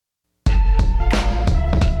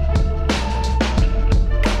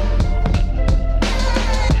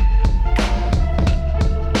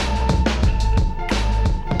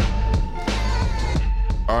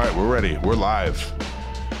ready. We're live.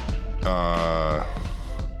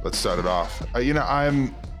 Let's start it off.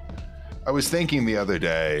 I was thinking the other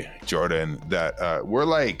day, Jordan, that we're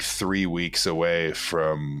like 3 weeks away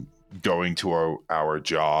from going to our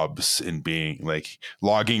jobs and being like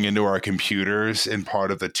logging into our computers, and part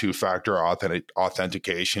of the two-factor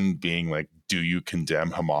authentication being like, do you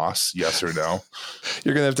condemn Hamas? Yes or no?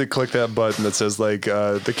 You're going to have to click that button that says like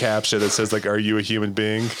the caption that says like, are you a human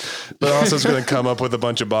being? But also it's going to come up with a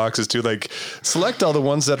bunch of boxes too. Like select all the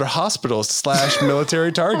ones that are hospitals /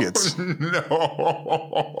 military targets. No.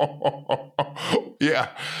 Yeah.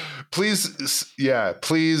 Please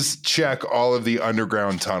check all of the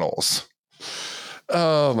underground tunnels.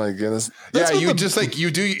 Oh my goodness. That's you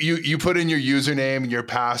put in your username and your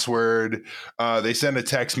password. They send a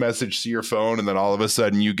text message to your phone, and then all of a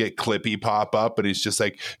sudden you get Clippy pop up, and it's just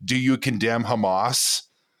like, do you condemn Hamas?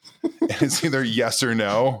 And it's either yes or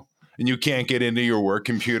no, and you can't get into your work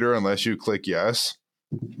computer unless you click yes.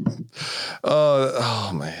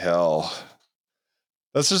 Oh my hell.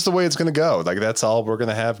 That's just the way it's going to go. Like that's all we're going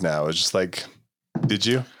to have now. It's just like, did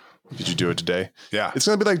you do it today? Yeah. It's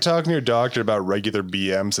going to be like talking to your doctor about regular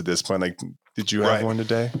BMs at this point. Like, did you have one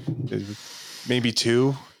today? Maybe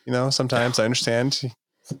two, sometimes I understand.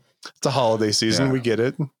 It's a holiday season. Yeah. We get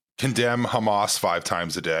it. Condemn Hamas 5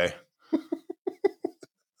 times a day.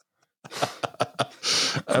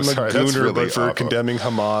 I'm a gooner, really but for condemning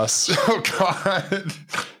Hamas. Oh God.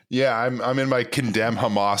 Yeah. I'm in my condemn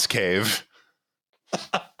Hamas cave.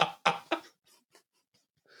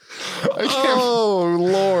 Oh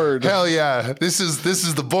Lord. Hell yeah. This is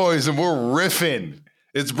the boys, and we're riffing.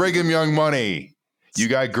 It's Brigham Young Money. You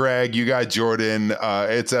got Greg, you got Jordan.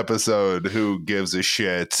 It's episode Who Gives a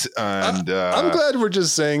Shit. And I'm glad we're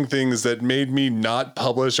just saying things that made me not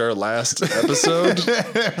publish our last episode.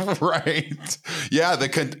 Right. Yeah,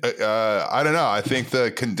 I don't know. I think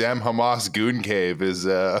the Condemn Hamas Goon Cave is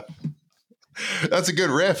that's a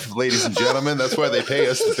good riff, ladies and gentlemen. That's why they pay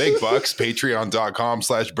us the big bucks.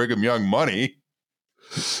 Patreon.com/Brigham Young Money.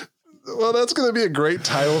 Well, that's going to be a great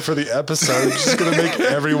title for the episode. It's just going to make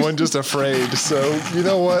everyone just afraid. So, you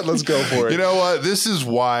know what? Let's go for it. You know what? This is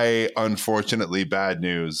why, unfortunately, bad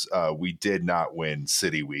news. We did not win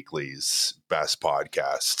City Weekly's best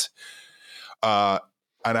podcast.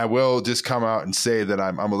 And I will just come out and say that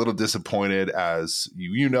I'm a little disappointed, as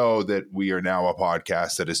you know that we are now a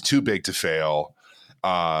podcast that is too big to fail.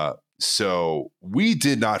 So we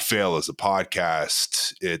did not fail as a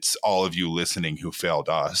podcast. It's all of you listening who failed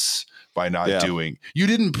us by not doing. You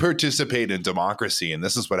didn't participate in democracy, and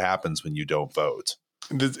this is what happens when you don't vote.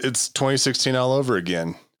 It's 2016 all over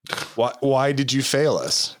again. Why did you fail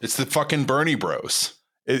us? It's the fucking Bernie bros.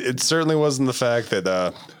 It certainly wasn't the fact that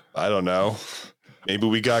I don't know. Maybe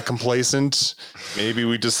we got complacent. Maybe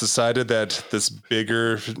we just decided that this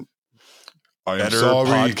bigger, I am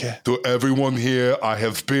sorry to everyone here. I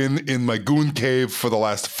have been in my goon cave for the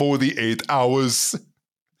last 48 hours.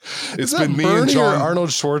 It's been me and John. Or Arnold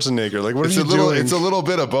Schwarzenegger. Like, what are you doing? It's a little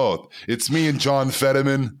bit of both. It's me and John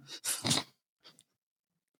Fetterman.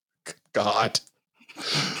 God.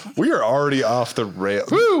 We are already off the rail.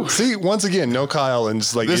 Woo! See, once again, no Kyle, and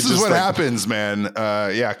just like this is what happens, man.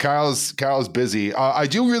 Yeah, Kyle's busy. I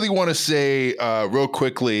do really want to say real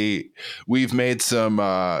quickly, we've made some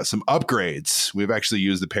upgrades. We've actually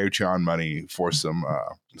used the Patreon money for some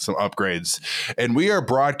upgrades, and we are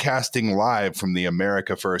broadcasting live from the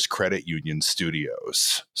America First Credit Union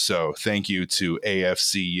studios. So thank you to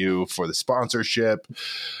AFCU for the sponsorship.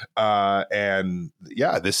 And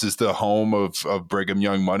yeah, this is the home of Brigham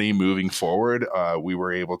Young Money moving forward. We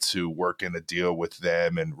were able to work in a deal with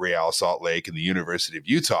them and Real Salt Lake and the University of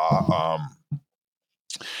Utah.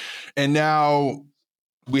 And now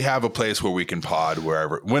we have a place where we can pod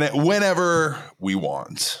whenever we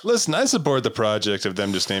want. Listen, I support the project of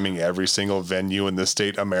them just naming every single venue in the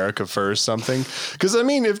state America First something. Because I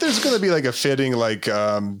mean, if there's going to be like a fitting like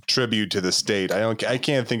tribute to the state, I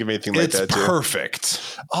can't think of anything like that. It's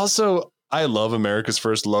perfect. Also, I love America's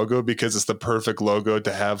First logo because it's the perfect logo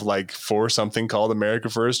to have like for something called America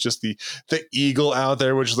First. Just the eagle out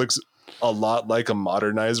there, which looks a lot like a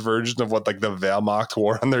modernized version of what like the Wehrmacht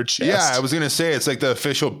wore on their chest. Yeah, I was going to say it's like the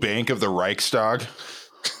official bank of the Reichstag.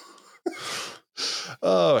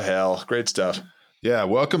 Oh, hell. Great stuff. Yeah,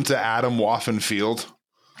 welcome to Adam Waffenfield.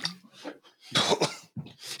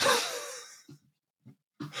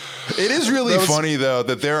 It is really funny, though,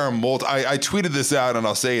 that there are I tweeted this out, and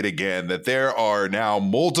I'll say it again, that there are now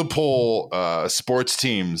multiple sports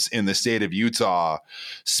teams in the state of Utah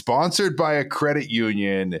sponsored by a credit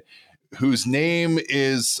union whose name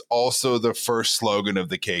is also the first slogan of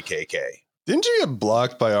the KKK. Didn't you get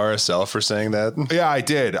blocked by RSL for saying that? Yeah, I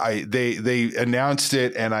did. They announced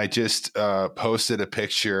it, and I just posted a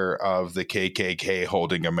picture of the KKK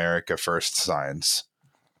holding America First signs.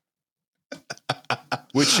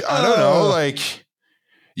 Which, I don't know, like,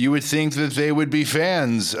 you would think that they would be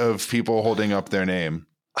fans of people holding up their name.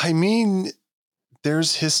 I mean,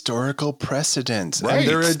 there's historical precedent. Right.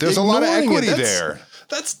 There's a lot of equity there.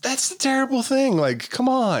 That's the terrible thing. Like, come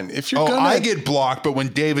on. If you're I get blocked, but when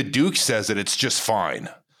David Duke says it, it's just fine.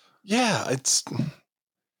 Yeah, it's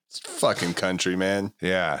fucking country, man.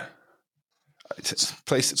 Yeah.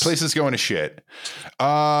 Places going to shit.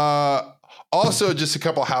 Also, just a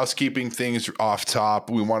couple housekeeping things off top.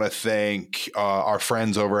 We want to thank our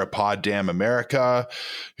friends over at Poddamn America,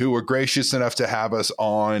 who were gracious enough to have us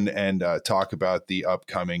on and talk about the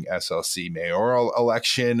upcoming SLC mayoral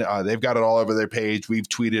election. They've got it all over their page. We've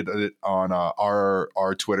tweeted it on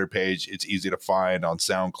our Twitter page. It's easy to find on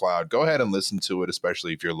SoundCloud. Go ahead and listen to it,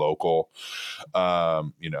 especially if you're local. Yeah,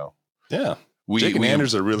 Jake and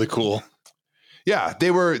Anders are really cool. Yeah,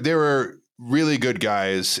 they were really good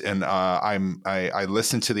guys, and I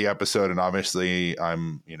listened to the episode, and obviously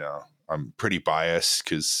I'm pretty biased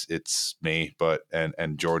because it's me,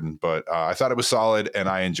 and Jordan, but I thought it was solid and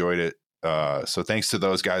I enjoyed it. So thanks to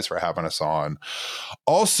those guys for having us on.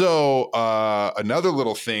 Also, another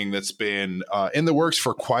little thing that's been in the works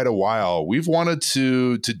for quite a while. We've wanted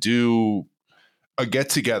to do a get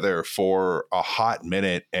together for a hot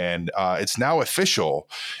minute, and it's now official.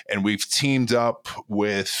 And we've teamed up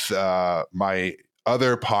with my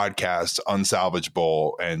other podcast,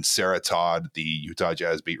 Unsalvageable, and Sarah Todd, the Utah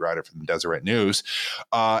Jazz beat writer from the Deseret News.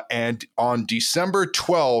 And on December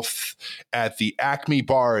 12th at the Acme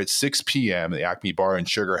Bar at 6 p.m., the Acme Bar and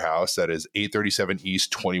Sugar House, that is 837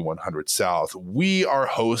 East, 2100 South, we are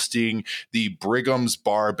hosting the Brigham's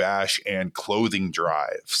Bar Bash and Clothing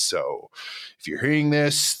Drive. So if you're hearing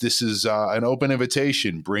this, this is an open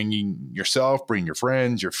invitation. Bring yourself, bring your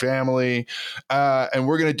friends, your family, and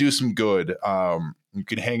we're going to do some good. You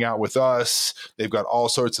can hang out with us. They've got all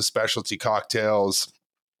sorts of specialty cocktails,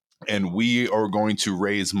 and we are going to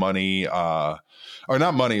raise money, warm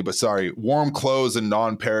clothes and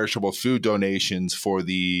non-perishable food donations for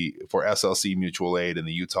SLC Mutual Aid and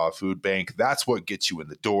the Utah Food Bank. That's what gets you in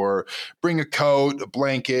the door. Bring a coat, a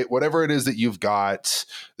blanket, whatever it is that you've got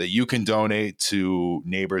that you can donate to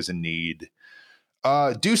neighbors in need.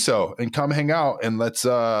 Do so and come hang out, and let's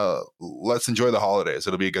enjoy the holidays.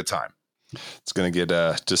 It'll be a good time. It's going to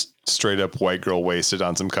get just straight up white girl wasted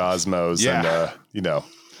on some Cosmos. Yeah. And,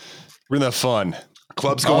 we're going to have fun.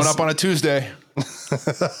 Club's going up on a Tuesday.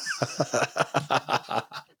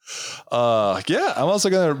 I'm also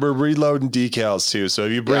we're reloading decals too. So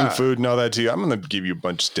if you bring food and all that too, I'm going to give you a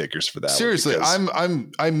bunch of stickers for that. Seriously,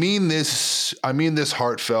 I mean this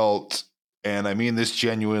heartfelt, and I mean this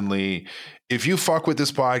genuinely. If you fuck with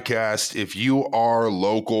this podcast, if you are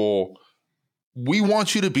local, we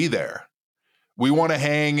want you to be there. We want to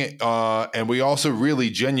hang, and we also really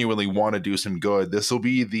genuinely want to do some good. This will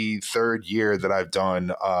be the third year that I've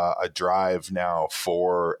done a drive now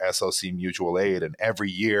for SLC Mutual Aid, and every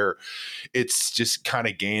year it's just kind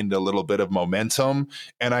of gained a little bit of momentum.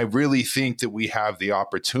 And I really think that we have the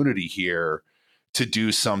opportunity here to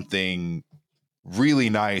do something really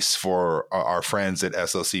nice for our friends at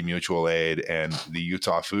SLC Mutual Aid and the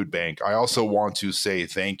Utah Food Bank. I also want to say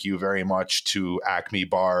thank you very much to Acme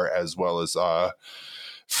Bar, as well as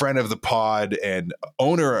friend of the pod and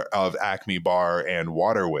owner of Acme Bar and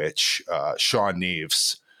Water Witch, Sean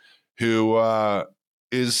Neves, who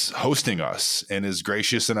is hosting us and is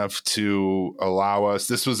gracious enough to allow us.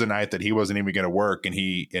 This was a night that he wasn't even going to work, and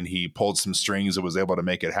he pulled some strings and was able to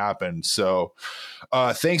make it happen. So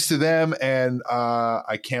thanks to them, and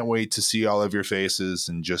I can't wait to see all of your faces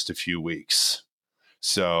in just a few weeks.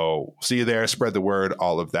 So see you there, spread the word,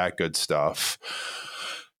 all of that good stuff.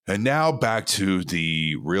 And now back to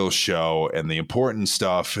the real show and the important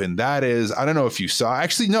stuff. And that is, I don't know if you saw,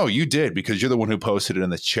 actually, no, you did, because you're the one who posted it in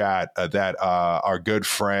the chat, that our good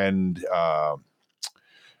friend,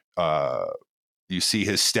 you see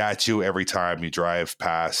his statue every time you drive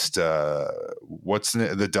past, what's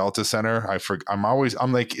the Delta Center?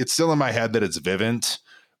 I'm like, it's still in my head that it's Vivint,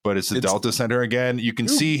 but it's the Delta Center again. You can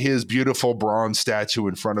see his beautiful bronze statue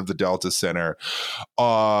in front of the Delta Center.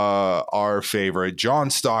 Our favorite, John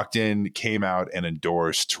Stockton, came out and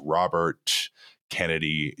endorsed Robert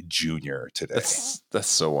Kennedy Jr. today. That's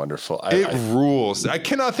so wonderful. It rules. I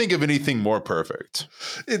cannot think of anything more perfect.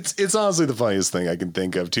 It's honestly the funniest thing I can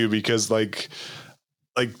think of too, because like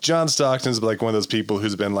John Stockton's like one of those people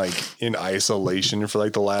who's been like in isolation for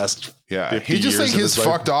like the last 50 he just years like his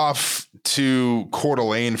fucked off to Coeur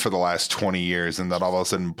d'Alene for the last 20 years, and then all of a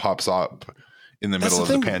sudden pops up in the middle of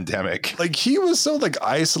the pandemic. Like, he was so like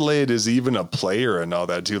isolated as even a player and all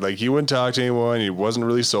that too. Like, he wouldn't talk to anyone. He wasn't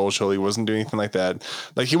really social. He wasn't doing anything like that.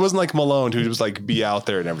 Like, he wasn't like Malone, who was like be out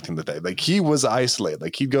there and everything like that. Like, he was isolated.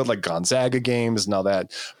 Like, he'd go to like Gonzaga games and all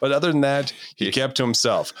that. But other than that, he kept to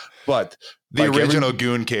himself. But the like original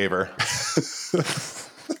Goon caver.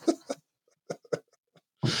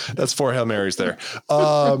 That's 4 Hail Marys there.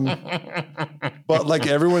 But like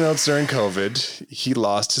everyone else during COVID, he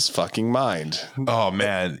lost his fucking mind. Oh,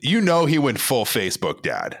 man. You know, he went full Facebook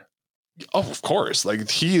dad. Oh, of course. Like,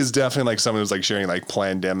 he is definitely like someone who's like sharing like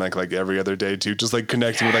Plandemic like every other day too, just like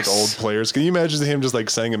connecting with like old players. Can you imagine him just like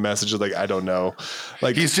sending a message of like, I don't know,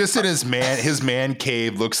 like he's just in his man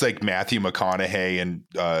cave, looks like Matthew McConaughey in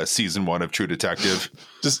season 1 of True Detective.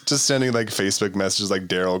 just sending like Facebook messages like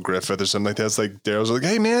Daryl Griffith or something like that. It's like Daryl's like,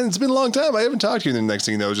 hey man, it's been a long time. I haven't talked to you. And the next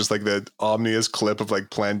thing you know, just like the ominous clip of like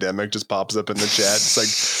Plandemic just pops up in the chat. It's like,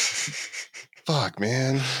 fuck,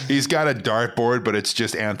 man. He's got a dartboard, but it's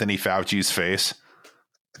just Anthony Fauci's face.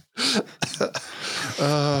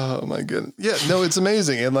 Oh my goodness. Yeah, no, it's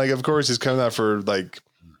amazing. And like, of course, he's coming out for like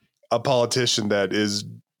a politician that is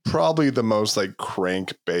probably the most like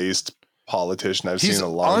crank based politician I've seen in a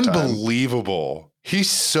long time. Unbelievable.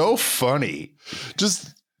 He's so funny.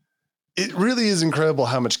 It really is incredible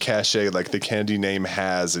how much cachet like the Kennedy name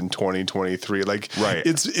has in 2023. Like, right.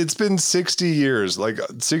 It's been 60 years, like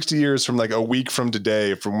 60 years from like a week from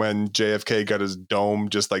today, from when JFK got his dome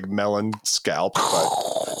just like melon scalped.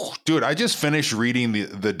 Dude, I just finished reading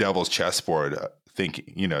the Devil's Chessboard,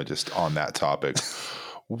 thinking, just on that topic.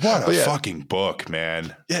 What a fucking book,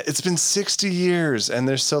 man. Yeah, it's been 60 years and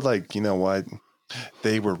they're still like, you know what?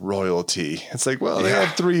 They were royalty. It's like, well, they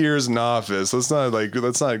had 3 years in office. Let's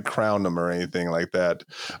not crown them or anything like that.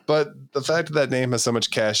 But the fact that name has so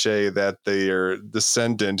much cachet that their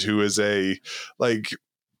descendant, who is a like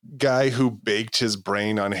guy who baked his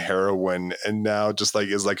brain on heroin and now just like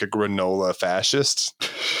is like a granola fascist.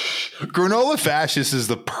 Granola fascist is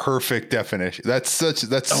the perfect definition. That's so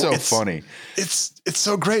funny. It's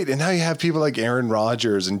so great. And now you have people like Aaron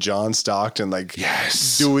Rodgers and John Stockton, like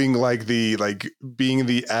doing like being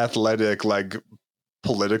the athletic, like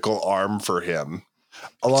political arm for him,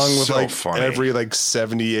 along with every like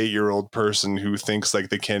 78-year-old person who thinks like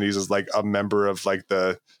the Kennedys is like a member of like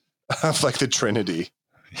the Trinity.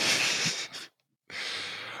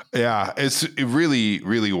 Yeah, it's really,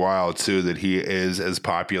 really wild, too, that he is as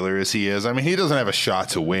popular as he is. I mean, he doesn't have a shot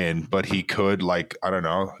to win, but he could, like, I don't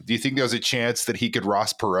know. Do you think there's a chance that he could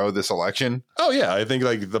Ross Perot this election? Oh, yeah. I think,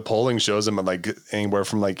 like, the polling shows him at, like, anywhere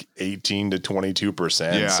from, like, 18 to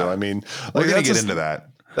 22%. Yeah. So, I mean, we're going to get into that.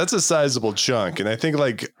 That's a sizable chunk. And I think,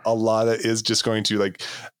 like, a lot of it is just going to, like,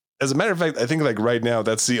 as a matter of fact, I think, like, right now,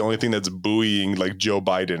 that's the only thing that's buoying, like, Joe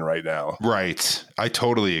Biden right now. Right. I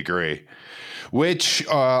totally agree. Which,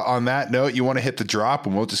 on that note, you want to hit the drop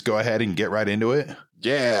and we'll just go ahead and get right into it?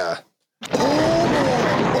 Yeah.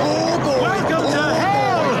 Oh boy. Welcome to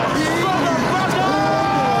hell, motherfucker!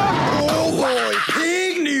 Oh boy,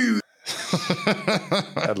 pig news.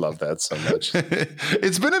 I love that so much.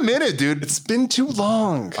 It's been a minute, dude. It's been too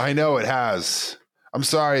long. I know it has. I'm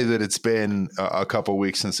sorry that it's been a couple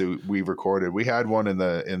weeks since we recorded. We had one in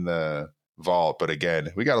the vault, but again,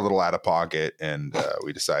 we got a little out of pocket and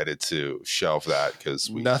we decided to shelve that because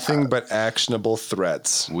nothing but actionable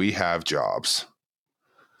threats. We have jobs.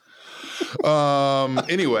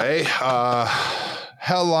 Anyway,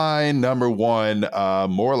 headline number 1,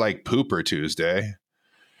 more like Pooper Tuesday.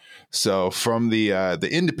 So from the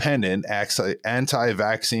independent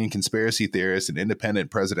anti-vaccine conspiracy theorist and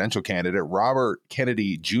independent presidential candidate, Robert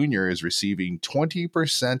Kennedy Jr. is receiving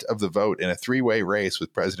 20% of the vote in a 3-way race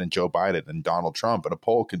with President Joe Biden and Donald Trump in a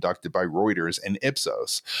poll conducted by Reuters and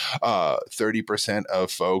Ipsos. 30% of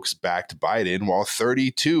folks backed Biden while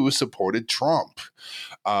 32% supported Trump.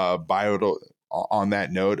 On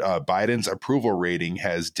that note, Biden's approval rating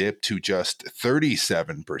has dipped to just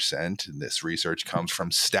 37%. And this research comes from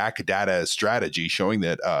Stack Data Strategy, showing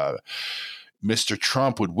that Mr.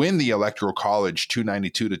 Trump would win the Electoral College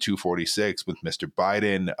 292 to 246, with Mr.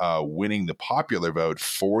 Biden winning the popular vote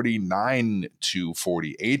 49 to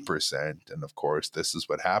 48%. And of course, this is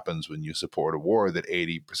what happens when you support a war that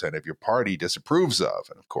 80% of your party disapproves of.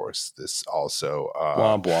 And of course, this also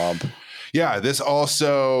womp womp. Yeah, this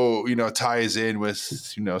also, ties in with,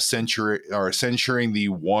 censuring the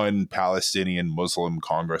one Palestinian Muslim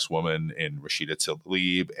congresswoman in Rashida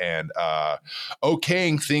Tlaib and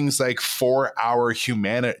okaying things like 4-hour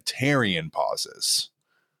humanitarian pauses,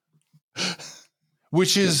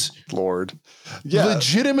 which is Lord,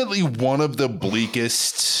 legitimately one of the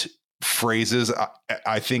bleakest phrases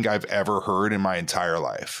I think I've ever heard in my entire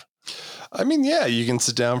life. I mean, yeah, you can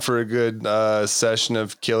sit down for a good session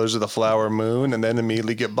of Killers of the Flower Moon and then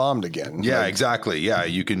immediately get bombed again. Yeah, exactly. Yeah,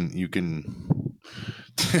 you can.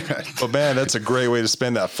 But man, that's a great way to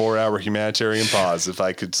spend that 4-hour humanitarian pause, if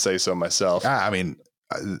I could say so myself. I mean,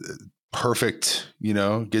 perfect.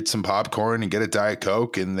 Get some popcorn and get a Diet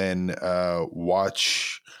Coke, and then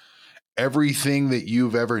watch everything that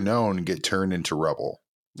you've ever known get turned into rubble.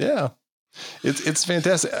 Yeah. It's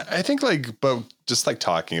fantastic. I think but just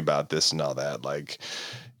talking about this and all that,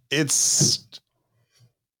 it's,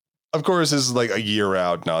 of course, this is a year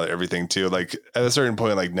out now, everything too. At a certain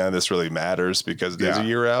point, none of this really matters because it is a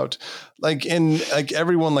year out. And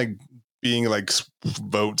everyone being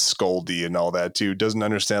vote scoldy and all that too doesn't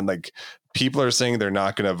understand. People are saying they're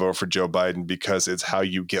not going to vote for Joe Biden because it's how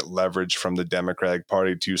you get leverage from the Democratic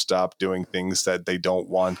Party to stop doing things that they don't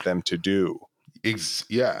want them to do.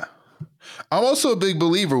 Yeah. I'm also a big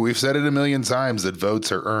believer. We've said it a million times that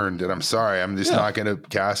votes are earned. And I'm sorry, I'm just not going to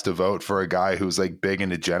cast a vote for a guy who's big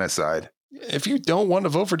into genocide. If you don't want to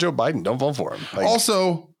vote for Joe Biden, don't vote for him.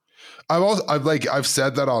 Also, I've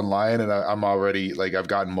said that online, and I'm already I've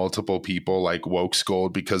gotten multiple people woke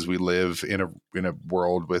scold because we live in a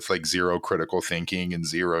world with zero critical thinking and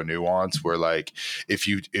zero nuance. Where if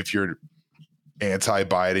you're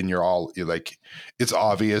anti-Biden, you're it's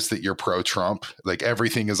obvious that you're pro-Trump.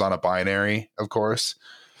 Everything is on a binary, of course.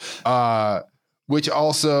 Which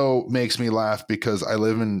also makes me laugh because I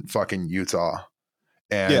live in fucking Utah.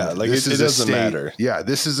 And it doesn't matter. Yeah,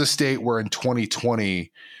 this is a state where in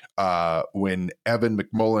 2020, when Evan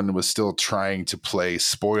McMullen was still trying to play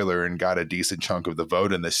spoiler and got a decent chunk of the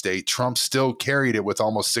vote in the state, Trump still carried it with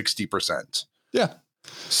almost 60%. Yeah.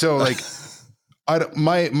 So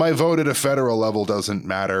my vote at a federal level doesn't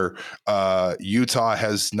matter. Utah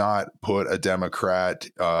has not put a Democrat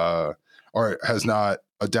a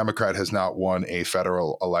Democrat has not won a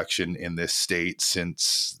federal election in this state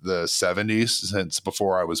since the 70s, since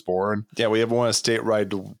before I was born. Yeah, we haven't won a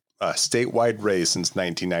statewide race since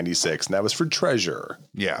 1996, and that was for treasurer.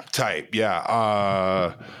 Yeah, tight.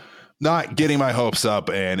 Yeah. Not getting my hopes up,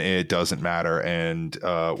 and it doesn't matter. And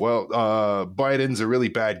Biden's a really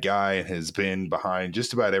bad guy and has been behind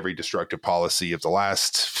just about every destructive policy of the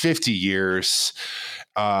last 50 years.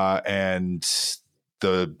 And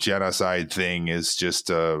the genocide thing is just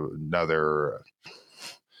another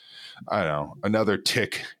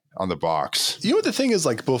tick on the box. You know what the thing is,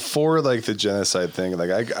 before the genocide thing,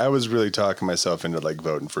 I was really talking myself into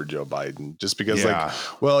voting for Joe Biden just because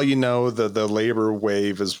the labor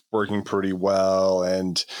wave is working pretty well,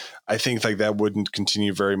 and I think that wouldn't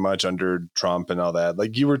continue very much under Trump and all that.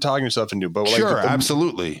 You were talking yourself into, but sure,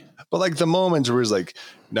 absolutely. But the moments where it's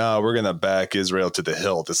no, we're gonna back Israel to the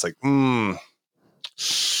hilt. It's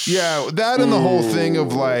yeah, that and the whole thing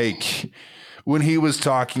of when he was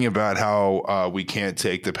talking about how we can't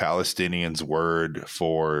take the Palestinians' word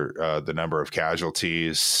for the number of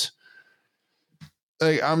casualties.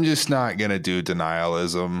 I'm just not gonna do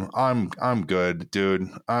denialism. I'm good, dude.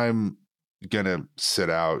 I'm gonna sit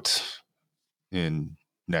out in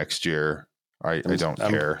next year. I don't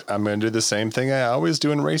care. I'm going to do the same thing I always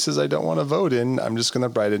do in races I don't want to vote in. I'm just going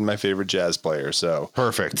to write in my favorite jazz player. So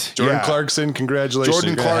perfect. Jordan Clarkson, congratulations.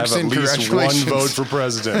 Jordan Clarkson, have at least one vote for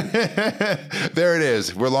president. There it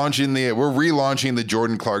is. We're relaunching the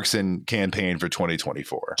Jordan Clarkson campaign for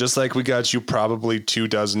 2024. Just like we got you probably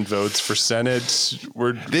 24 votes for Senate.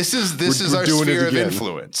 This is our sphere of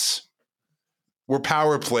influence. We're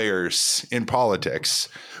power players in politics.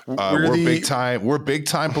 We're big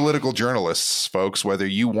time political journalists, folks, whether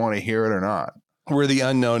you want to hear it or not. We're the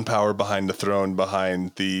unknown power behind the throne,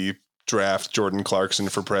 behind the draft Jordan Clarkson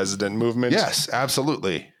for president movement. Yes,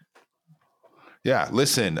 absolutely. Yeah.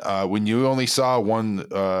 Listen, when you only saw one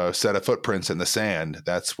set of footprints in the sand,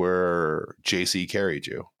 that's where JC carried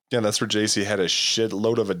you. Yeah. That's where JC had a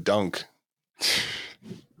shitload of a dunk.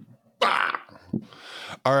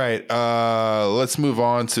 All right, let's move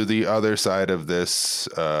on to the other side of this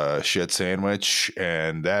shit sandwich,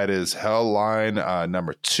 and that is Hellline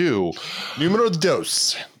number 2. Numero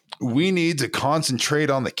dos. We need to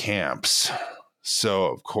concentrate on the camps. So,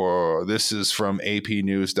 of course, this is from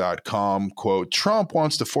apnews.com. Quote, Trump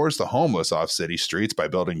wants to force the homeless off city streets by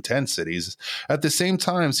building tent cities. At the same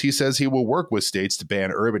time, he says he will work with states to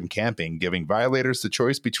ban urban camping, giving violators the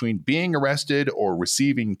choice between being arrested or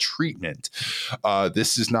receiving treatment.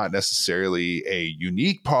 This is not necessarily a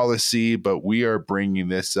unique policy, but we are bringing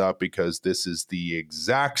this up because this is the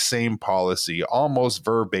exact same policy, almost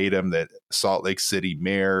verbatim, that Salt Lake City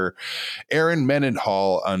Mayor Aaron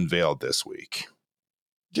Mendenhall unveiled this week.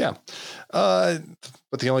 Yeah.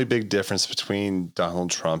 But the only big difference between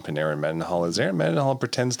Donald Trump and Aaron Mendenhall is Aaron Mendenhall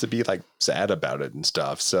pretends to be like sad about it and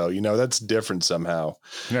stuff. So, that's different somehow.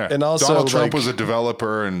 Yeah. And also Donald Trump was a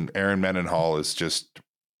developer and Aaron Mendenhall is just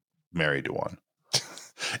married to one.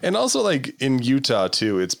 And also like in Utah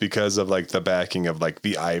too, it's because of like the backing of like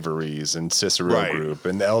the Ivories and Cicero Group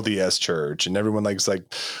and the LDS Church, and everyone like,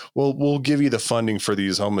 well, we'll give you the funding for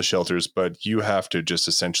these homeless shelters, but you have to just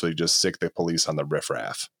essentially just sick the police on the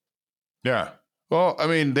riffraff. Yeah. Well, I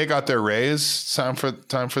mean, they got their raise. Time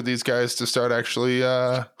for these guys to start actually.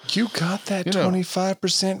 You got that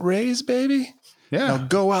 25% raise, baby. Yeah. Now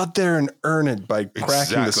go out there and earn it by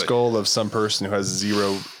cracking the skull of some person who has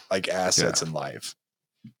zero like assets in life.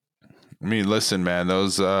 I mean, listen, man,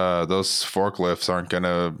 those forklifts aren't going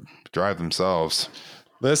to drive themselves.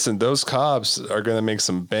 Listen, those cops are going to make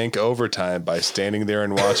some bank overtime by standing there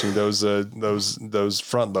and watching those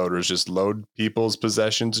front loaders just load people's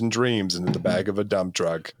possessions and dreams into the back of a dump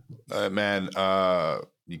truck. Man,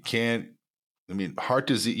 you can't. I mean, heart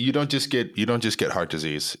disease. You don't just get heart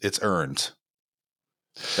disease. It's earned.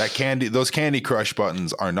 Those Candy Crush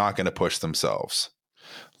buttons are not going to push themselves.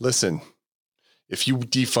 Listen. If you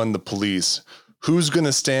defund the police, who's going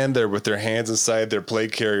to stand there with their hands inside their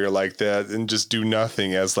plate carrier like that and just do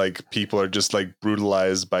nothing as like people are just like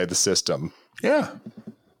brutalized by the system? Yeah.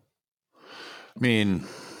 I mean,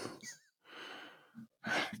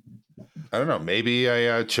 I don't know. Maybe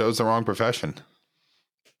I chose the wrong profession.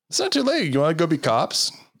 It's not too late. You want to go be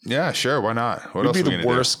cops? Yeah, sure. Why not? We'd be the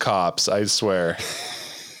worst cops, I swear.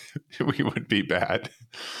 We would be bad.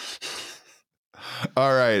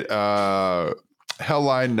 All right.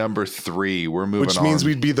 Hellline number 3. We're moving on. Which means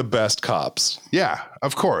we'd be the best cops. Yeah,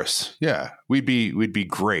 of course. Yeah, we'd be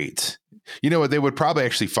great. You know what? They would probably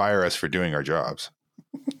actually fire us for doing our jobs.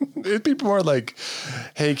 It'd be more like,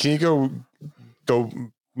 hey, can you go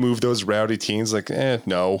move those rowdy teens? Like,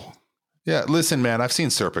 no. Yeah, listen, man, I've seen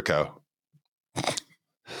Serpico.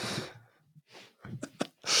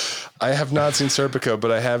 I have not seen Serpico, but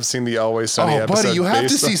I have seen the Always Sunny episode. Oh, buddy, you have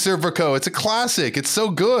to see Serpico. It's a classic. It's so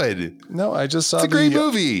good. No, I just saw it's a great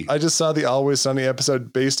movie. I just saw the Always Sunny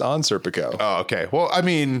episode based on Serpico. Oh, okay. Well, I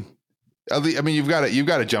mean, you've got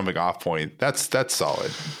a jumping off point. That's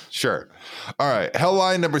solid. Sure. All right.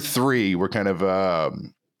 Hellline number 3. We're kind of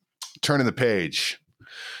turning the page,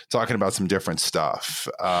 talking about some different stuff.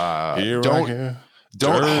 Don't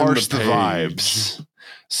harsh the vibes.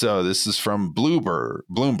 So this is from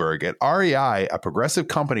Bloomberg. At REI, a progressive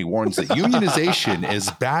company warns that unionization is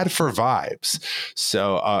bad for vibes.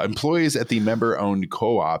 So employees at the member-owned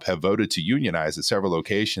co-op have voted to unionize at several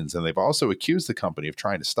locations, and they've also accused the company of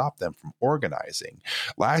trying to stop them from organizing.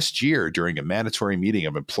 Last year, during a mandatory meeting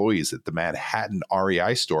of employees at the Manhattan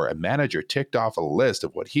REI store, a manager ticked off a list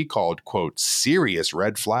of what he called, quote, serious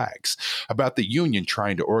red flags about the union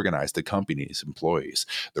trying to organize the company's employees.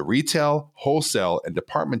 The retail, wholesale, and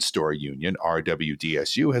department store union,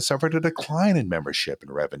 RWDSU, has suffered a decline in membership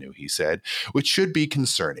and revenue, he said, which should be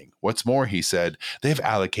concerning. What's more, he said, they've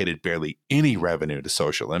allocated barely any revenue to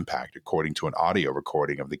social impact, according to an audio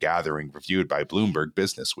recording of the gathering reviewed by Bloomberg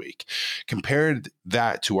Businessweek. Compared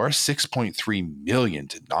that to our $6.3 million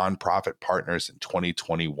to nonprofit partners in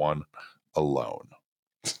 2021 alone.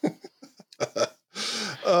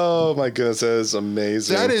 Oh my goodness, that is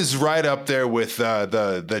amazing. That is right up there with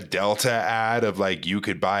the Delta ad of like you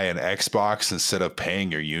could buy an Xbox instead of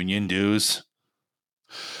paying your union dues.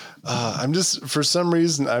 For some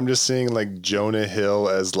reason I'm just seeing like Jonah Hill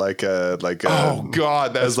as like a oh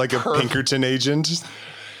god, that's as like perfect. A Pinkerton agent.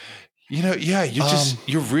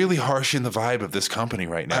 You're really harshing the vibe of this company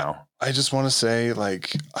right now. I just want to say,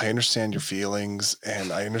 like, I understand your feelings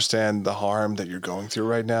and I understand the harm that you're going through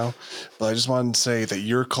right now, but I just want to say that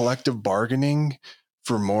your collective bargaining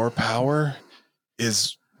for more power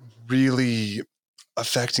is really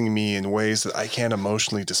affecting me in ways that I can't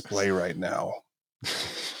emotionally display right now.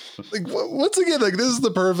 Like, once again, like, this is the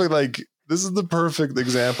perfect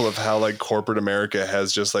example of how like corporate America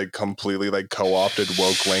has just like completely like co-opted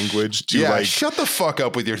woke language to like shut the fuck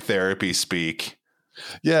up with your therapy speak.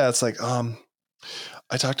 Yeah, it's like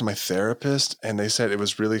I talked to my therapist and they said it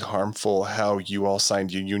was really harmful how you all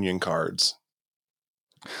signed your union cards.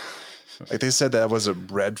 Like they said that was a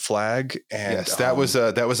red flag, and yes, that was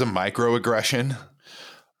a microaggression.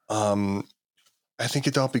 I think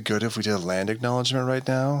it'd all be good if we did a land acknowledgement right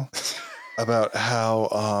now about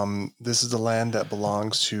how this is the land that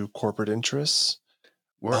belongs to corporate interests.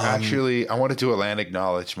 We're I want to do a land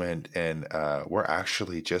acknowledgement, and we're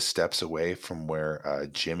actually just steps away from where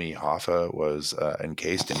Jimmy Hoffa was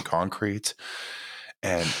encased in concrete.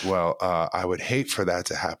 And well, I would hate for that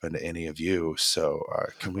to happen to any of you. So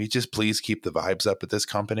can we just please keep the vibes up at this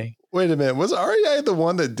company? Wait a minute. Was REI the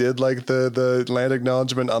one that did like the land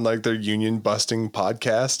acknowledgement on like their union busting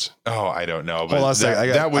podcast? Oh, I don't know. But hold on a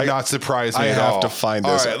second. that would not surprise me at all. I have to find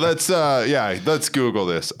this. All right, let's Google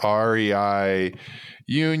this. REI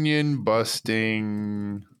union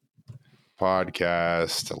busting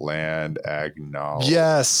podcast land acknowledgement.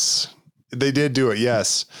 Yes. They did do it.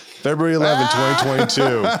 Yes. February 11,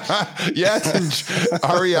 2022. Yes.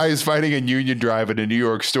 REI is fighting a union drive in a New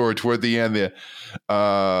York store toward the end.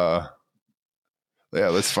 Yeah,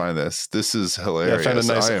 let's find this. This is hilarious. Yeah, I found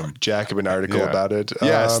a nice Jacobin article about it.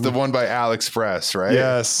 Yes, the one by Alex Press, right?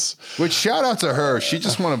 Yes. Which shout out to her. She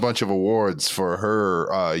just won a bunch of awards for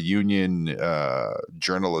her union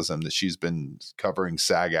journalism that she's been covering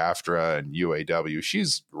SAG-AFTRA and UAW.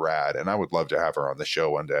 She's rad, and I would love to have her on the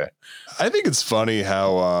show one day. I think it's funny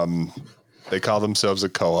how they call themselves a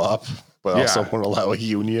co-op, but also won't allow a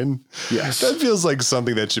union. Yes. That feels like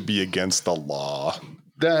something that should be against the law.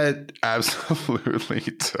 That absolutely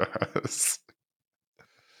does.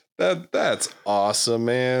 That's awesome,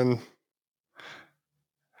 man.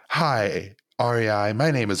 Hi, REI.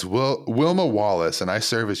 My name is Wilma Wallace, and I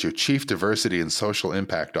serve as your Chief Diversity and Social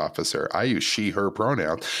Impact Officer. I use she, her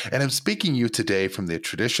pronoun, and I'm speaking to you today from the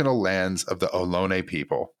traditional lands of the Ohlone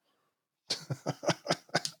people.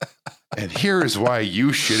 And here is why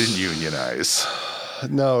you shouldn't unionize.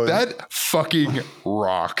 No, that fucking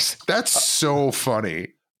rocks. That's so funny.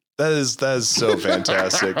 That is so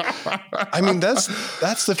fantastic. I mean, that's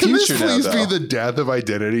the future. Can this please be the death of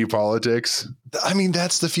identity politics? I mean,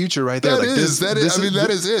 that's the future right there. That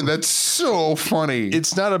is it. That's so funny.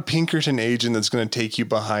 It's not a Pinkerton agent that's going to take you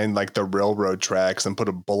behind like the railroad tracks and put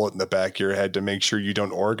a bullet in the back of your head to make sure you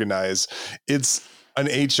don't organize. It's an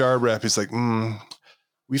HR rep. It's like,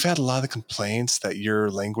 we've had a lot of complaints that your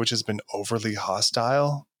language has been overly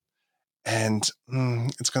hostile, and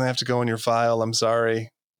it's going to have to go in your file. I'm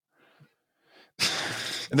sorry.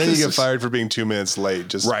 And then you get fired for being 2 minutes late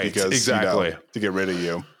just because, to get rid of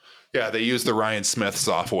you. Yeah, they use the Ryan Smith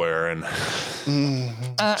software and.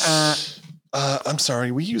 I'm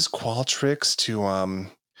sorry. We use Qualtrics to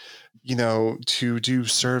do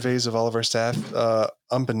surveys of all of our staff,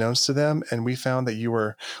 unbeknownst to them, and we found that you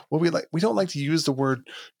were we don't like to use the word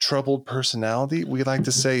troubled personality. We like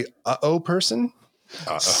to say person.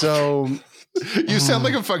 So you sound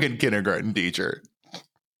like a fucking kindergarten teacher.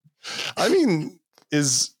 I mean,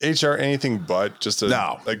 is HR anything but just a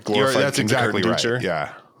glorified that's exactly teacher? Right.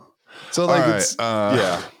 Yeah. So like,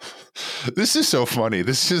 yeah. This is so funny.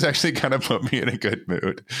 This just actually kind of put me in a good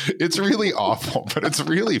mood. It's really awful, but it's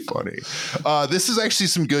really funny. This is actually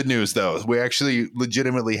some good news, though. We actually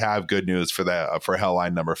legitimately have good news for that for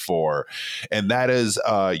Hellline number 4, and that is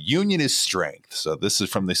unionist strength. So this is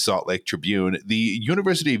from the Salt Lake Tribune. The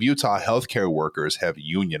University of Utah healthcare workers have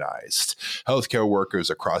unionized. Healthcare workers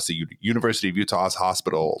across the University of Utah's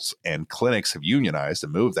hospitals and clinics have unionized, a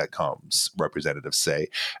move that comes, representatives say,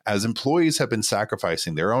 as employees have been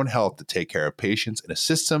sacrificing their own health to take care of patients in a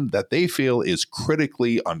system that they feel is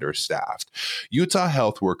critically understaffed. Utah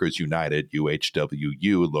Health Workers United,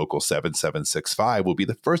 UHWU, Local 7765, will be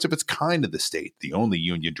the first of its kind in the state, the only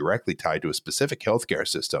union directly tied to a specific healthcare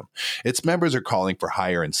system. Its members are calling for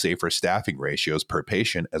higher and safer staffing ratios per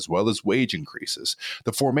patient, as well as wage increases.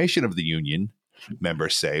 The formation of the union,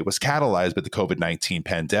 members say, was catalyzed by the COVID-19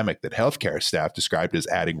 pandemic that healthcare staff described as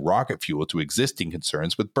adding rocket fuel to existing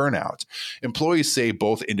concerns with burnout. Employees say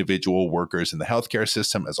both individual workers in the healthcare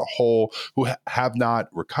system as a whole who have not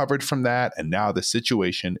recovered from that, and now the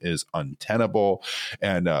situation is untenable.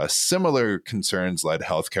 And similar concerns led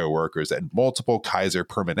healthcare workers at multiple Kaiser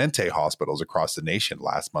Permanente hospitals across the nation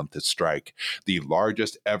last month to strike, the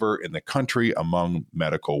largest ever in the country among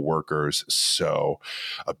medical workers. So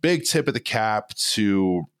a big tip of the cap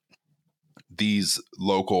to these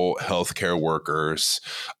local healthcare workers.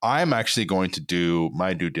 I'm actually going to do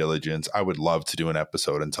my due diligence. I would love to do an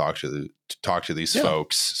episode and talk to these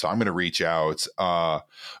folks. So I'm going to reach out.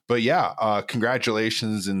 But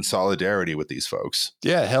congratulations and solidarity with these folks.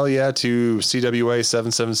 Yeah, hell yeah to CWA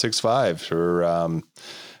 7765 for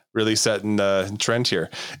really setting the trend here.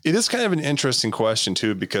 It is kind of an interesting question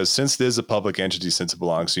too, because since it is a public entity, since it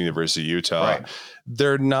belongs to the University of Utah,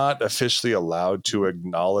 they're not officially allowed to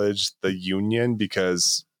acknowledge the union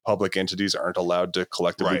because public entities aren't allowed to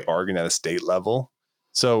collectively bargain at a state level.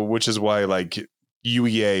 So, which is why like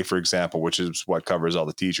UEA, for example, which is what covers all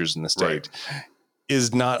the teachers in the state,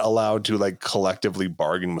 is not allowed to like collectively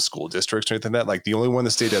bargain with school districts or anything like that. Like the only one in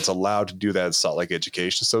the state that's allowed to do that is Salt Lake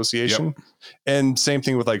Education Association. Yep. And same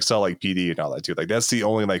thing with like Salt Lake PD and all that too. Like that's the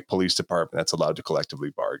only like police department that's allowed to collectively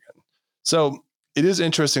bargain. So it is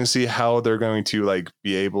interesting to see how they're going to like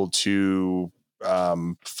be able to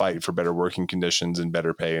fight for better working conditions and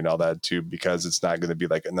better pay and all that too, because it's not going to be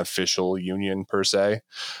like an official union per se.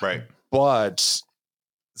 Right. But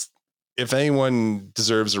if anyone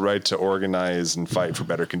deserves the right to organize and fight for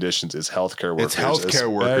better conditions, it's healthcare workers. It's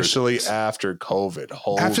healthcare workers, especially after COVID.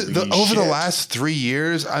 Over the last 3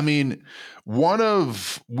 years, I mean,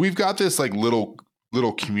 we've got this like little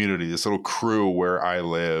community, this little crew where I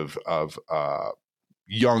live of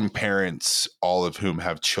young parents, all of whom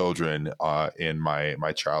have children in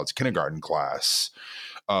my child's kindergarten class.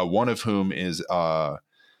 One of whom is an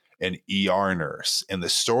ER nurse, and the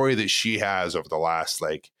story that she has over the last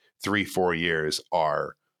like 3-4 years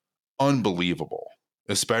are unbelievable.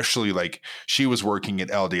 Especially like she was working at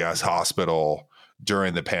LDS Hospital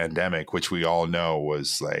during the pandemic, which we all know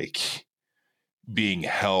was like being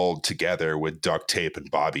held together with duct tape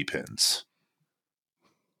and bobby pins.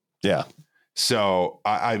 Yeah. So,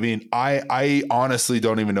 I mean, I honestly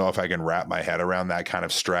don't even know if I can wrap my head around that kind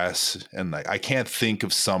of stress. And like, I can't think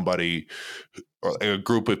of somebody, a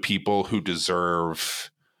group of people who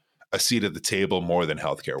deserve a seat at the table more than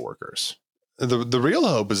healthcare workers. The real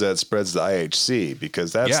hope is that it spreads to IHC,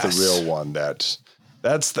 because that's the real one that's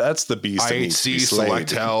the beast. IHC,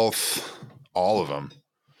 Select Health, all of them,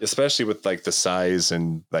 especially with like the size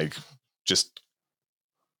and like just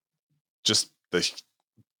the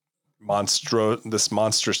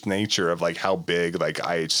monstrous nature of like how big like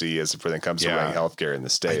IHC is when it comes to running healthcare in the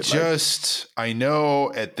state. I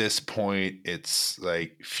know at this point it's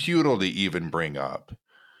like futile to even bring up.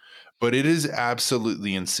 But it is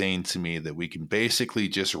absolutely insane to me that we can basically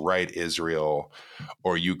just write Israel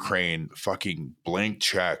or Ukraine fucking blank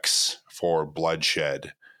checks for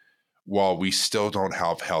bloodshed while we still don't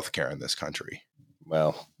have healthcare in this country.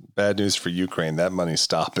 Well, bad news for Ukraine. That money's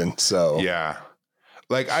stopping. So yeah.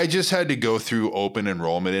 Like I just had to go through open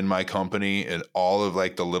enrollment in my company and all of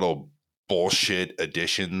like the little bullshit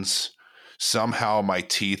additions. Somehow my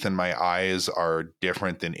teeth and my eyes are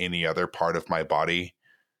different than any other part of my body.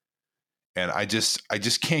 And I just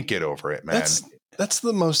can't get over it, man. That's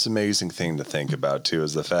the most amazing thing to think about too,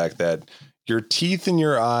 is the fact that your teeth and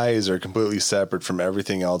your eyes are completely separate from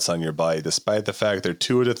everything else on your body, despite the fact they're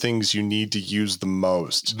two of the things you need to use the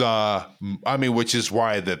most. Which is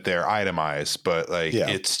why that they're itemized, but like,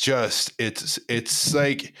 it's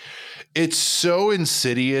like, it's so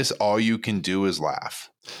insidious. All you can do is laugh.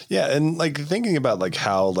 Yeah. And like thinking about like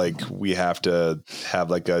how like we have to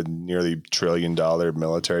have like a nearly $1 trillion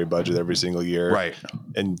military budget every single year. Right.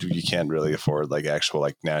 And you can't really afford like actual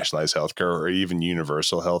like nationalized healthcare or even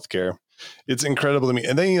universal healthcare. It's incredible to me.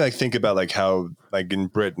 And then you like think about like how like in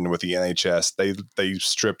Britain with the NHS, they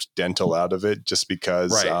stripped dental out of it just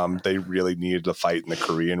because they really needed to fight in the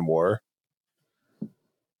Korean War.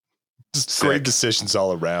 Just great decisions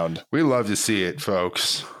all around. We love to see it,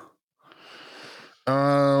 folks.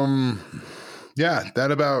 Yeah,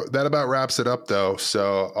 that about wraps it up though.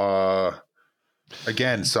 So,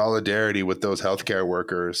 again, solidarity with those healthcare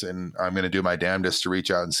workers, and I'm going to do my damnedest to reach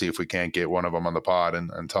out and see if we can't get one of them on the pod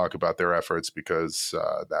and talk about their efforts, because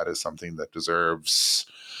that is something that deserves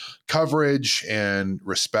coverage and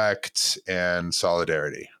respect and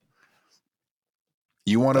solidarity.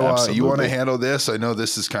 You want to handle this? I know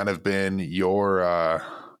this has kind of been your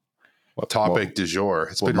topic du jour.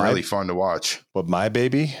 It's been really fun to watch. What, my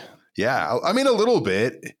baby? Yeah, I mean, a little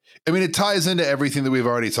bit. I mean, it ties into everything that we've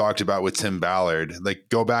already talked about with Tim Ballard. Like,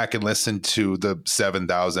 go back and listen to the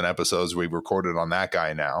 7,000 episodes we've recorded on that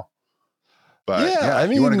guy now. But yeah, I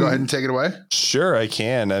mean, you want to go ahead and take it away? Sure, I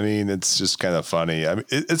can. I mean, it's just kind of funny. I mean,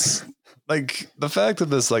 it's like the fact that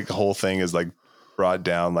this like whole thing is like brought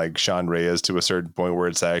down like Sean Reyes to a certain point where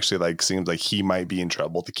it's actually like seems like he might be in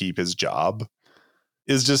trouble to keep his job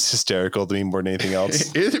is just hysterical to me more than anything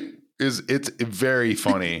else. It's very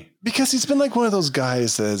funny because he's been like one of those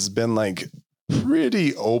guys that has been like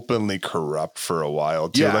pretty openly corrupt for a while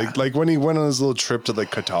too. Yeah. Like when he went on his little trip to like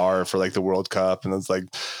Qatar for like the World Cup, and it's like,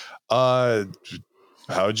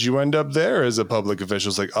 how'd you end up there as a public official?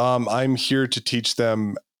 It's like, I'm here to teach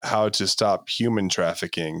them how to stop human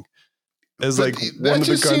trafficking. As like one of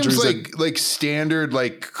the countries like standard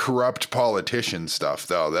like corrupt politician stuff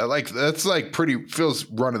though. That's like pretty feels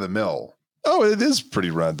run of the mill. Oh, it is pretty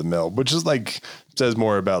run of the mill, which is like says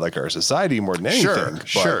more about like our society more than anything.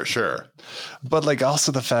 Sure. But like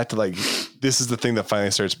also the fact that like this is the thing that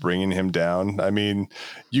finally starts bringing him down. I mean,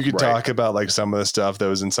 you could talk about like some of the stuff that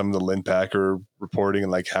was in some of the Lynn Packer reporting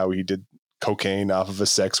and like how he did cocaine off of a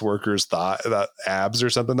sex worker's abs or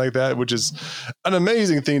something like that, which is an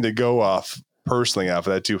amazing thing to go off personally off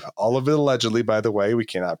of that too. All of it allegedly, by the way, we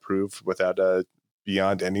cannot prove without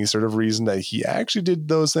beyond any sort of reason that he actually did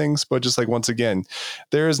those things. But just like, once again,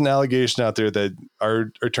 there is an allegation out there that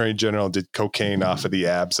our attorney general did cocaine off of the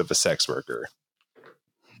abs of a sex worker.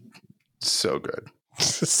 So good.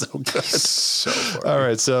 So good. So funny. All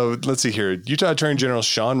right. So let's see here. Utah Attorney General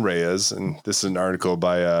Sean Reyes, and this is an article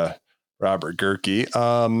by Robert Gerke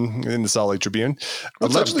in the Salt Lake Tribune,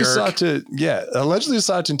 allegedly sought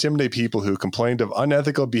to intimidate people who complained of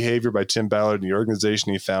unethical behavior by Tim Ballard and the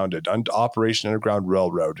organization he founded, Operation Underground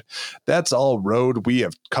Railroad. That's all road we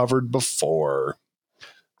have covered before.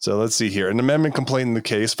 So let's see here. An amendment complaint in the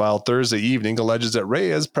case filed Thursday evening alleges that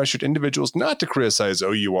Reyes pressured individuals not to criticize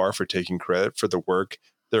OUR for taking credit for the work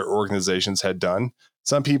their organizations had done.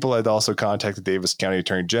 Some people had also contacted Davis County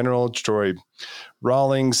Attorney General Troy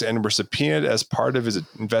Rawlings and were subpoenaed as part of his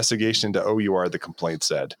investigation into OUR, the complaint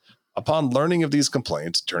said. Upon learning of these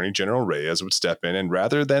complaints, Attorney General Reyes would step in and,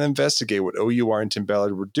 rather than investigate what OUR and Tim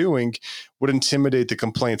Ballard were doing, would intimidate the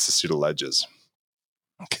complaints, the suit alleges.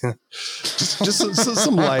 just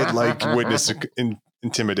some light like witness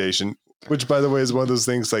intimidation, which, by the way, is one of those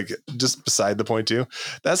things, like, just beside the point too.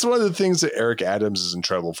 That's one of the things that Eric Adams is in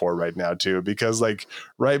trouble for right now too, because like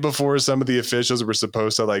right before some of the officials were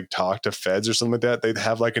supposed to like talk to feds or something like that, they'd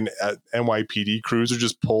have like an NYPD cruiser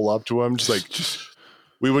just pull up to him, just like,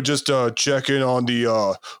 we would just check in on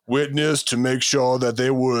the witness to make sure that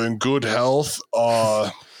they were in good health.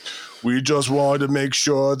 We just wanted to make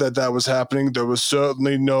sure that was happening. There was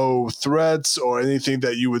certainly no threats or anything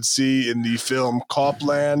that you would see in the film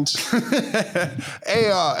Copland.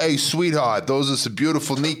 Hey, sweetheart, those are some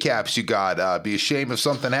beautiful kneecaps you got. Be a shame if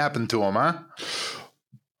something happened to them, huh?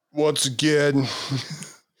 Once again,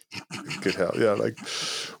 good hell, yeah. Like,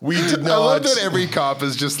 we did not. I love that every cop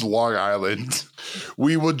is just Long Island.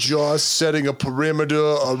 We were just setting a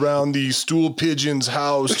perimeter around the stool pigeon's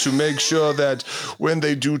house to make sure that when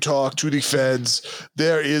they do talk to the feds,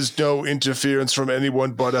 there is no interference from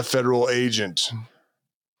anyone but a federal agent.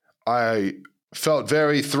 I felt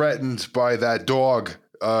very threatened by that dog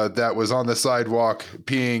that was on the sidewalk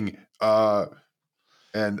peeing,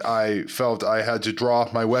 and I felt I had to draw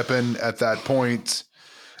my weapon at that point.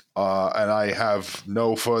 And I have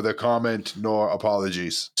no further comment nor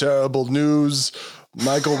apologies. Terrible news.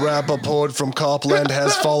 Michael Rappaport from Copland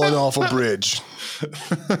has fallen off a bridge.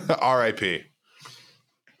 R.I.P.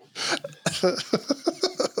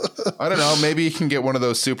 I don't know. Maybe you can get one of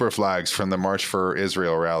those super flags from the March for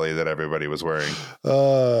Israel rally that everybody was wearing.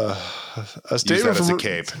 A statement Use that as a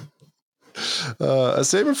cape. A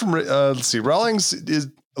statement from, let's see, Rawlings is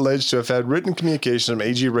alleged to have had written communication from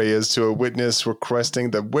A.G. Reyes to a witness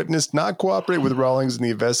requesting the witness not cooperate with Rawlings in the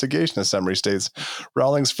investigation, the summary states.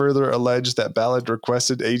 Rawlings further alleged that Ballard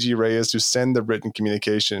requested A.G. Reyes to send the written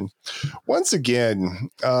communication. Once again,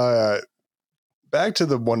 back to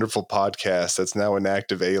the wonderful podcast that's now an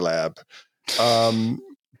active A-Lab.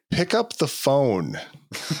 Pick up the phone.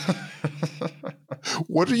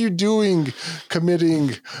 What are you doing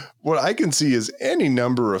committing what I can see is any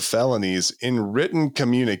number of felonies in written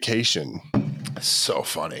communication? So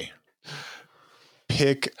funny.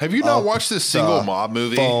 Have you not watched this single mob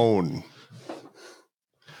movie? Phone.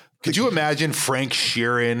 Could you imagine Frank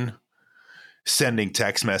Sheeran sending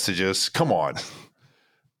text messages? Come on.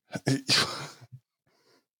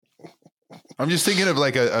 I'm just thinking of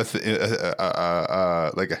like a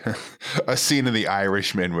scene in The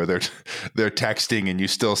Irishman where they're texting and you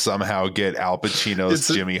still somehow get Al Pacino's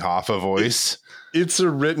Jimmy Hoffa voice. It's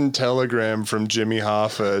a written telegram from Jimmy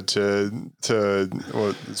Hoffa to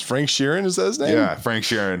what is Frank Sheeran? Is that his name? Yeah, Frank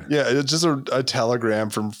Sheeran. Yeah, it's just a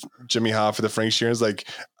telegram from Jimmy Hoffa to Frank Sheeran. It's like,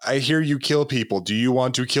 I hear you kill people. Do you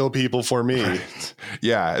want to kill people for me? Right.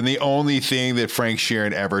 Yeah, and the only thing that Frank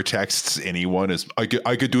Sheeran ever texts anyone is, I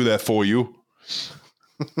could do that for you.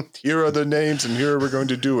 Here are the names, and here we're going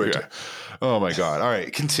to do it. Yeah. Oh my God! All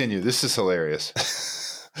right, continue. This is hilarious.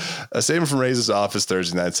 A statement from Reyes' office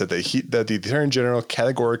Thursday night said that the Attorney General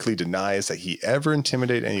categorically denies that he ever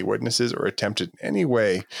intimidated any witnesses or attempted in any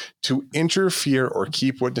way to interfere or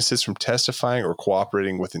keep witnesses from testifying or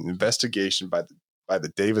cooperating with an investigation by the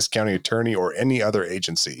Davis County Attorney or any other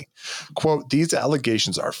agency. Quote, these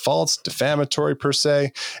allegations are false, defamatory per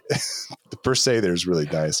se. The per se there is really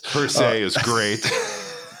nice. Per se is great.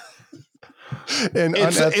 And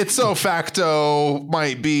it's so facto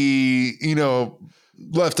might be,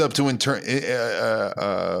 left up to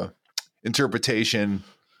interpretation.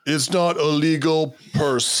 It's not illegal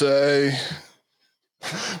per se.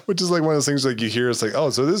 Which is like one of those things like you hear, it's like, oh,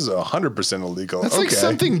 so this is 100% illegal. That's like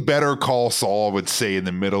something Better Call Saul would say in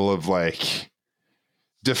the middle of like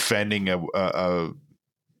defending a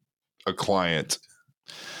client.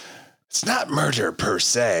 It's not murder per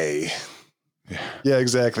se. Yeah,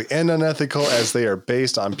 exactly. And unethical as they are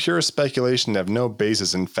based on pure speculation and have no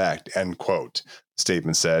basis in fact, end quote.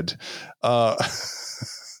 Statement said.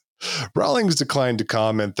 Rawlings declined to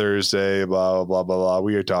comment Thursday, blah, blah, blah, blah.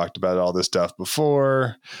 We had talked about all this stuff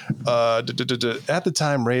before. At the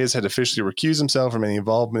time, Reyes had officially recused himself from any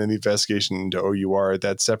involvement in the investigation into OUR.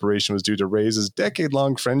 That separation was due to Reyes'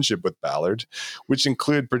 decade-long friendship with Ballard, which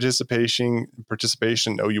included participation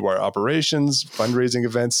in OUR operations, fundraising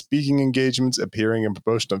events, speaking engagements, appearing in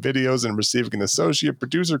promotional videos, and receiving an associate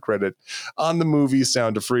producer credit on the movie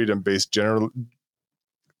Sound of Freedom, based generally...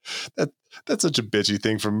 That's such a bitchy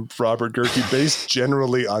thing from Robert Gerke, based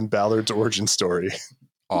generally on Ballard's origin story.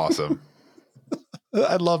 Awesome.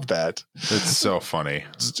 I love that. It's so funny.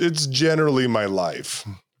 It's generally my life.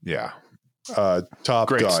 Yeah. Top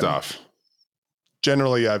Great done. stuff.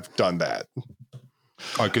 Generally, I've done that.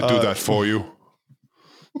 I could do that for you.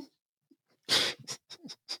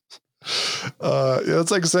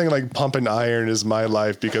 It's like saying like pumping iron is my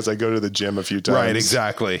life because I go to the gym a few times. Right,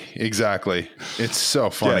 exactly. It's so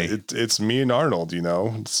funny. Yeah, it's me and Arnold, you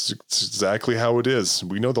know. It's exactly how it is.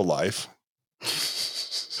 We know the life.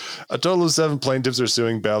 A total of 7 plaintiffs are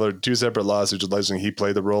suing Ballard, 2 separate lawsuits alleging he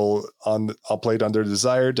played the role played on their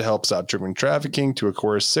desire to help stop human trafficking, to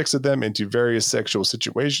coerce 6 of them into various sexual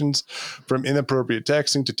situations, from inappropriate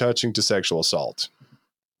texting to touching to sexual assault.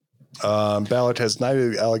 Ballard has denied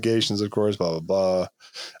the allegations, of course, blah, blah,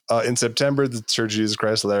 blah. In September, the Church of Jesus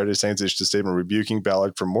Christ of Latter-day Saints issued a statement rebuking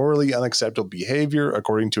Ballard for morally unacceptable behavior,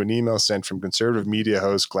 according to an email sent from conservative media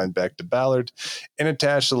host Glenn Beck to Ballard. And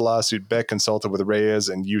attached to the lawsuit, Beck consulted with Reyes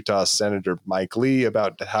and Utah Senator Mike Lee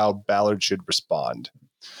about how Ballard should respond.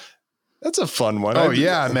 That's a fun one. Oh,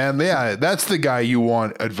 yeah, man. Yeah, that's the guy you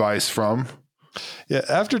want advice from. Yeah,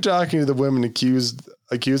 after talking to the women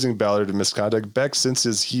accusing Ballard of misconduct, Beck,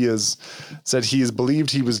 since he has said he has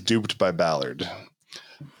believed he was duped by Ballard.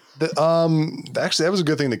 Actually, that was a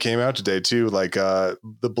good thing that came out today too. Like, the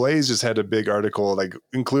Blaze just had a big article, like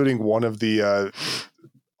including one of the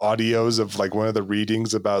audios of like one of the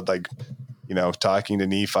readings about like, you know, talking to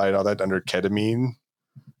Nephi and all that under ketamine.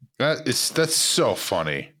 That's so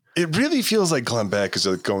funny. It really feels like Glenn Beck is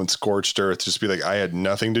like going scorched earth, just be like, I had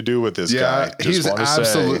nothing to do with this guy. Yeah, he's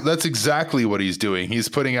absolutely. That's exactly what he's doing. He's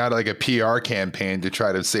putting out like a PR campaign to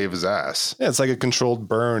try to save his ass. Yeah, it's like a controlled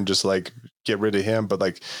burn, just like get rid of him, but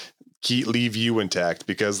like leave you intact,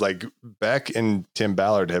 because like Beck and Tim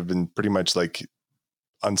Ballard have been pretty much like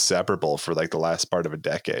inseparable for like the last part of a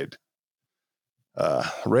decade.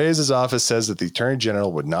 Reyes' office says that the Attorney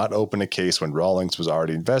General would not open a case when Rawlings was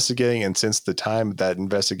already investigating, and since the time that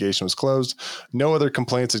investigation was closed, no other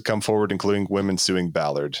complaints had come forward, including women suing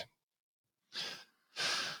Ballard.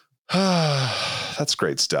 That's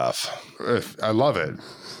great stuff. I love it.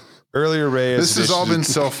 Earlier, Reyes... This has all been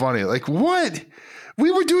so funny. Like, what?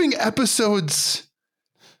 We were doing episodes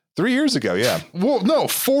 3 years ago, yeah. Well, no,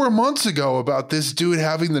 4 months ago about this dude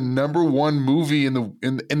having the #1 movie in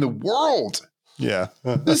the world. Yeah.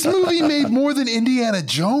 This movie made more than Indiana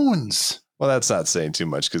Jones. Well, that's not saying too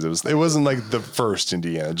much, because it wasn't like the first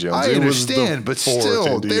Indiana Jones. I understand, but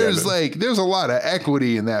still, there's a lot of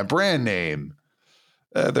equity in that brand name.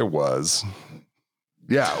 There was.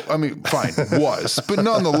 Yeah, I mean, fine, was. But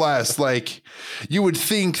nonetheless, like, you would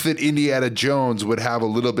think that Indiana Jones would have a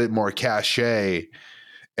little bit more cachet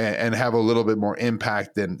and have a little bit more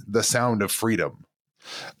impact than The Sound of Freedom.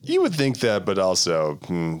 You would think that, but also,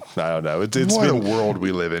 I don't know. It's what a world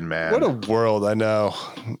we live in, man. What a world, I know.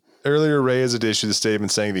 Earlier, Reyes had issued a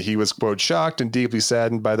statement saying that he was, quote, shocked and deeply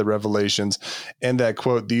saddened by the revelations, and that,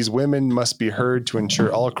 quote, these women must be heard to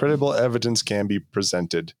ensure all credible evidence can be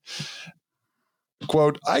presented.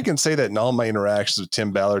 Quote, I can say that in all my interactions with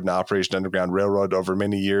Tim Ballard and Operation Underground Railroad over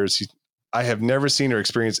many years, I have never seen or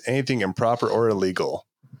experienced anything improper or illegal.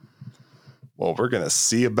 Well, we're going to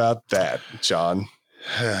see about that, John.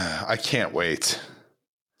 I can't wait.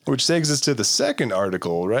 Which takes us to the second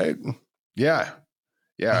article, right? Yeah.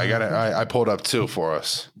 Yeah, I pulled up 2 for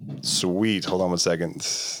us. Sweet. Hold on one second.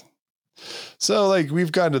 So, like,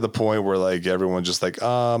 we've gotten to the point where, like, everyone's just like,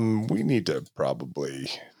 we need to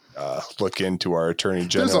probably look into our Attorney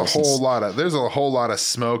General. There's a whole lot of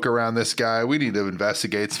smoke around this guy. We need to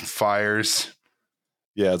investigate some fires.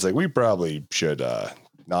 Yeah, it's like we probably should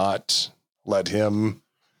not let him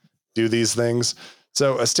do these things.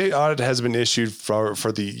 So a state audit has been issued for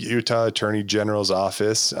the Utah Attorney General's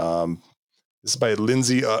office. This is by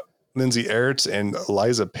Lindsay Ertz and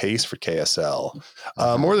Eliza Pace for KSL.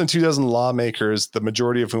 More than 2,000 lawmakers, the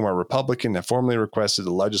majority of whom are Republican, have formally requested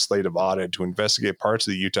a legislative audit to investigate parts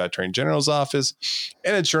of the Utah Attorney General's office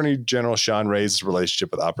and Attorney General Sean Ray's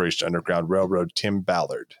relationship with Operation Underground Railroad Tim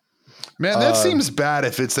Ballard. Man, that seems bad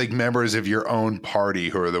if it's like members of your own party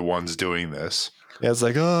who are the ones doing this. Yeah, it's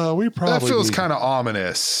like, oh, we probably... That feels kind of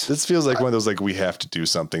ominous. This feels like one of those, like, we have to do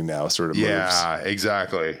something now sort of moves. Yeah,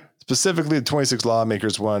 exactly. Specifically, the 26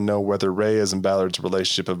 lawmakers want to know whether Reyes and Ballard's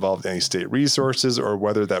relationship involved any state resources or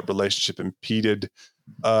whether that relationship impeded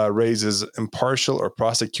Reyes' impartial or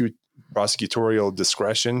prosecutorial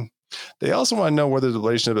discretion. They also want to know whether the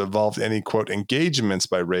relationship involved any, quote, engagements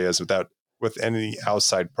by Reyes with any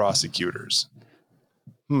outside prosecutors.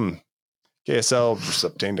 KSL just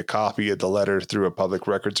obtained a copy of the letter through a public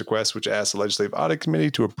records request, which asked the Legislative Audit Committee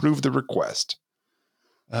to approve the request.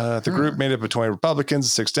 The group made up of 20 Republicans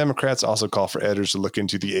and 6 Democrats also call for editors to look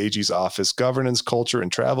into the AG's office governance, culture,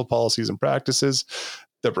 and travel policies and practices.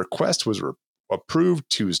 The request was approved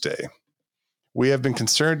Tuesday. We have been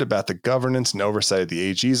concerned about the governance and oversight of the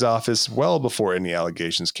AG's office well before any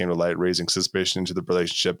allegations came to light, raising suspicion into the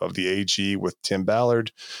relationship of the AG with Tim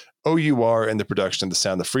Ballard, OUR, and the production of the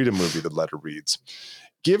Sound of Freedom movie, the letter reads.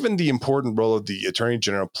 Given the important role of the Attorney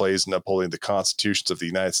General plays in upholding the constitutions of the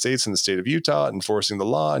United States and the state of Utah, enforcing the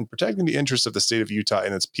law, and protecting the interests of the state of Utah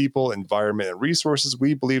and its people, environment, and resources,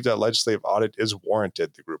 we believe that legislative audit is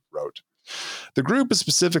warranted, the group wrote. The group is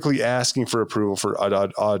specifically asking for approval for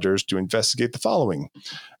auditors to investigate the following: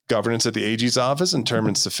 governance at the AG's office and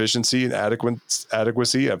determine sufficiency and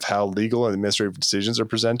adequacy of how legal and administrative decisions are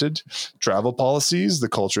presented, travel policies, the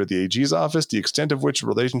culture at the AG's office, the extent of which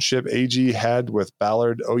relationship AG had with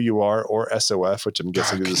Ballard, OUR, or SOF, which I'm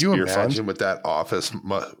guessing is a spear fund. Can you imagine what that office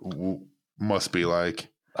must be like?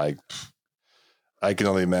 I can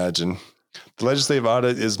only imagine. The legislative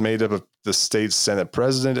audit is made up of the state's Senate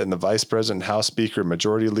president and the vice president, House Speaker, and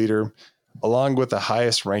Majority Leader, along with the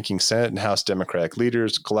highest ranking Senate and House Democratic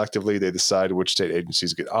leaders. Collectively, they decide which state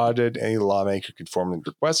agencies get audited. Any lawmaker can formally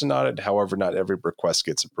request an audit. However, not every request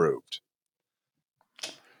gets approved.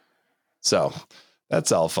 So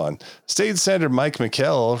that's all fun. State Senator Mike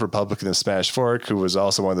McKell, Republican of Smash Fork, who was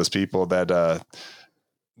also one of those people that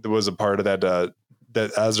was a part of that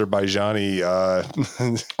Azerbaijani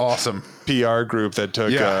awesome PR group that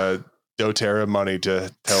took doTERRA money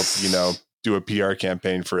to help, do a PR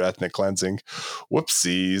campaign for ethnic cleansing.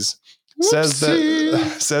 Whoopsies. Says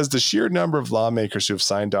the sheer number of lawmakers who have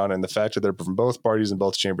signed on and the fact that they're from both parties and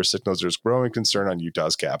both chambers signals there's growing concern on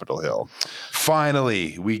Utah's Capitol Hill.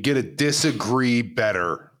 Finally, we get to disagree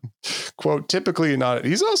better. Quote, typically not.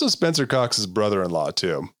 He's also Spencer Cox's brother-in-law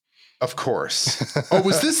too. Of course.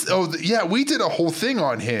 Was this? Yeah, we did a whole thing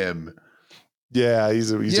on him. Yeah,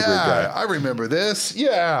 he's a great guy. I remember this.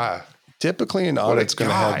 Yeah. Typically, an audit's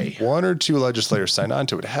going to have 1 or 2 legislators sign on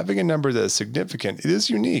to it. Having a number that is significant, it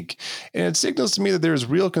is unique. And it signals to me that there is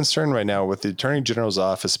real concern right now with the Attorney General's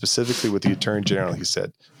office, specifically with the Attorney General, he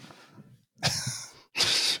said.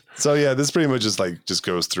 So, yeah, this pretty much just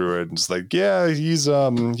goes through it. And it's like, yeah, he's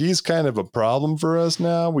kind of a problem for us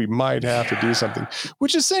now. We might have to do something,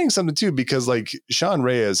 which is saying something, too, because, Sean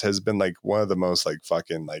Reyes has been, one of the most,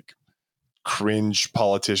 fucking, cringe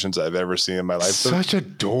politicians I've ever seen in my life. Such a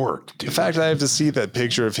dork, dude. The fact that I have to see that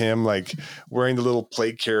picture of him wearing the little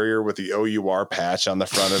plate carrier with the OUR patch on the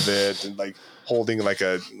front of it and holding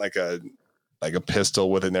a pistol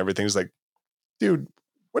with it and everything is dude,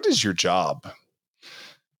 what is your job?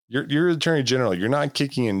 You're Attorney General. You're not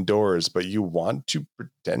kicking in doors, but you want to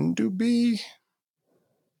pretend to be.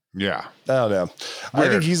 Yeah, I don't know.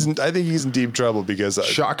 Weird. I think he's in deep trouble because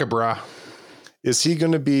shaka bra. Is he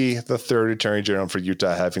going to be the 3rd Attorney General for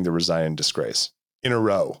Utah having to resign in disgrace in a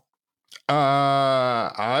row?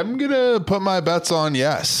 I'm going to put my bets on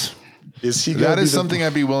yes. Is he? That is something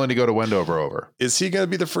I'd be willing to go to Wendover over. Is he going to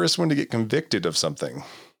be the first one to get convicted of something?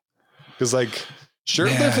 Because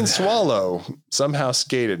Shirtlift and Swallow somehow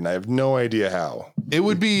skated, and I have no idea how. It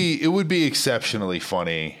would be exceptionally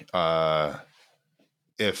funny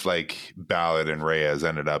if Ballard and Reyes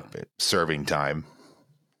ended up serving time.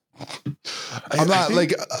 I'm not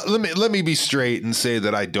let me be straight and say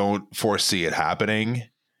that I don't foresee it happening,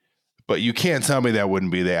 but you can't tell me that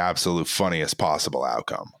wouldn't be the absolute funniest possible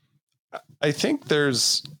outcome. I think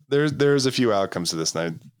there's a few outcomes to this,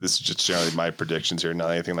 and this is just generally my predictions here,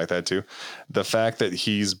 not anything like that too. The fact that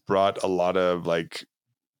he's brought a lot of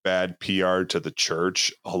bad PR to the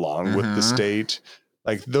church along with the state,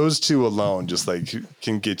 those two alone just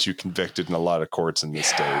can get you convicted in a lot of courts in this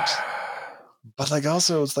state. But like,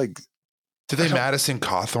 also, it's like, did they Madison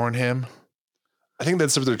Cawthorn him? I think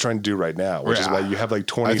that's what they're trying to do right now, which is why you have like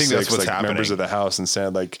 26 like members of the House and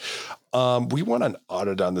saying like, we want an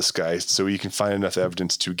audit on this guy so you can find enough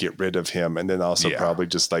evidence to get rid of him, and then also probably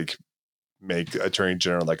just like make Attorney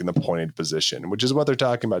General like an appointed position, which is what they're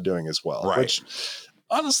talking about doing as well. Right. Which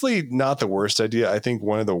honestly, not the worst idea. I think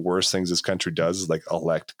one of the worst things this country does is like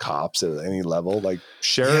elect cops at any level, like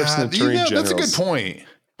sheriffs and attorney generals. That's a good point.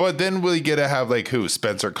 But then we get to have like who?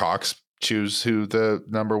 Spencer Cox choose who the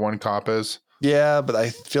number one cop is. Yeah, but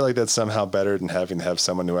I feel like that's somehow better than having to have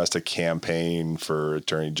someone who has to campaign for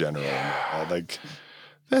attorney general. Like,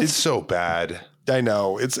 it's so bad. I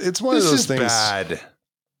know it's one of those things. Bad.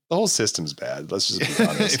 The whole system's bad. Let's just be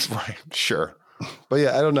honest. It's right. Sure. But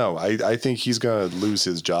yeah, I don't know. I think he's going to lose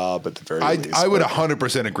his job at the very least. I would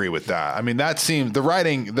 100% agree with that. I mean, that seemed the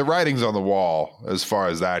writing's on the wall as far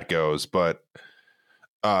as that goes, but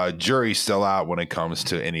jury's still out when it comes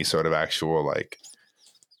to any sort of actual like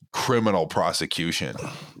criminal prosecution.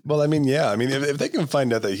 Well, I mean, yeah. I mean, if they can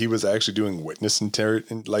find out that he was actually doing witness and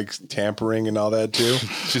like tampering and all that too,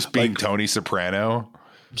 just being like, Tony Soprano.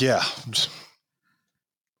 Yeah.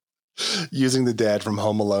 Using the dad from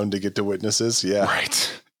Home Alone to get to witnesses. Yeah.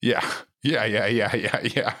 Right. Yeah.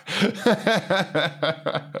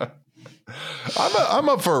 I'm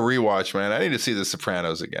up for a rewatch, man. I need to see The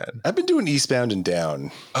Sopranos again. I've been doing Eastbound and Down.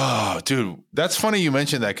 Oh, dude, that's funny you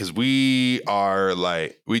mentioned that because we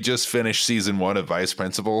just finished season 1 of Vice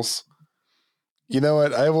Principals. You know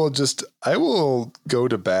what? I will go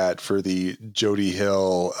to bat for the Jody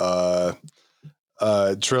Hill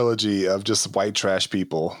trilogy of just white trash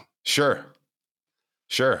people. Sure.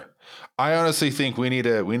 I honestly think we need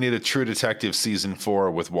a True Detective season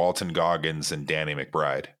 4 with Walton Goggins and Danny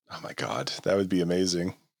McBride. Oh my God, that would be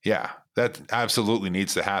amazing. Yeah, that absolutely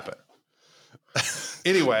needs to happen.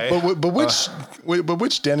 Anyway, but which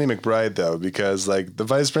Danny McBride though? Because like the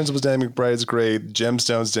Vice Principal's Danny McBride's great,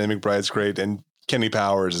 Gemstone's Danny McBride's great, and Kenny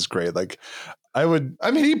Powers is great. Like I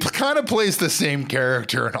mean, he kind of plays the same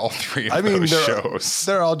character in all three of those shows.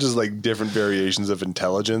 They're all just like different variations of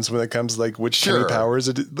intelligence when it comes to like which Kenny Powers.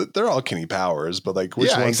 They're all Kenny Powers, but like which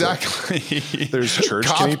ones? Exactly. There's Church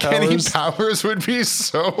Kenny Powers. Kenny Powers would be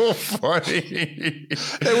so funny.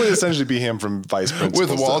 It would essentially be him from Vice Principals.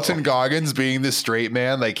 With Walton Goggins being the straight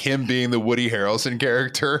man, like him being the Woody Harrelson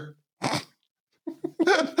character.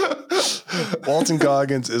 Walton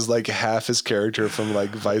Goggins is like half his character from like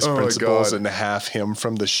Vice Principals and half him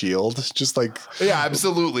from The Shield. Just like, yeah,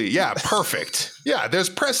 absolutely. Yeah. Perfect. Yeah. There's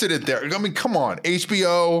precedent there. I mean, come on,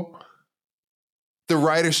 HBO, the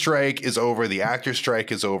writer strike is over. The actor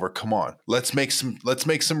strike is over. Come on. Let's make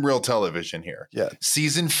some real television here. Yeah.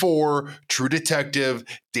 Season 4, True Detective,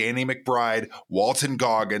 Danny McBride, Walton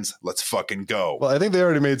Goggins. Let's fucking go. Well, I think they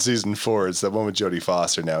already made season 4. It's that one with Jodie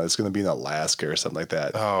Foster now. It's going to be in Alaska or something like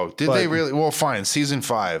that. Oh, did they really? Well, fine. Season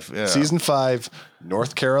 5. Yeah. Season 5,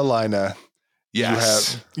 North Carolina.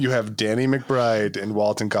 Yes. You have Danny McBride and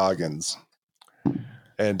Walton Goggins.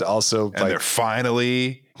 And also, they're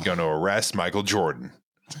finally going to arrest Michael Jordan.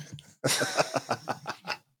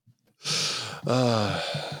 My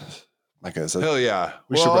goodness. Hell yeah.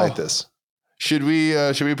 We should write this. Should we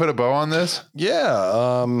put a bow on this?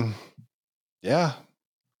 Yeah. Yeah.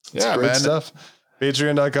 It's great man. Stuff.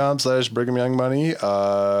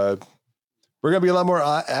 Patreon.com/BrighamYoungMoney. We're going to be a lot more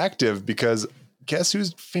active because guess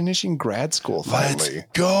who's finishing grad school finally? Let's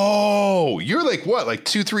go. You're like what? Like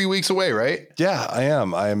 2-3 weeks away, right? Yeah, I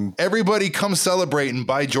am. Everybody come celebrate and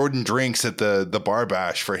buy Jordan drinks at the bar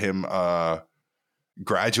bash for him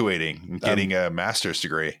graduating and getting a master's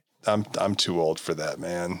degree. I'm too old for that,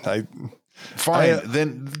 man.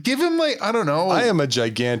 Then give him like, I don't know. I am a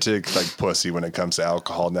gigantic like pussy when it comes to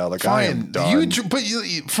alcohol now. Like I am done.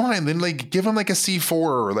 Fine. Then like give him like a C4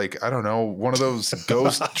 or like, I don't know, one of those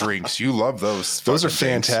ghost drinks. You love those. Those are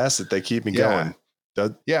fantastic. They keep me going.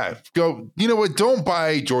 Yeah. Go. You know what? Don't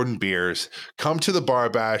buy Jordan beers. Come to the bar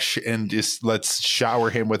bash and just let's shower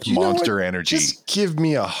him with Monster Energy. Just give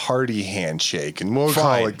me a hearty handshake and we'll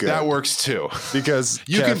call it good. That works too. Because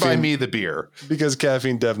you can buy me the beer. Because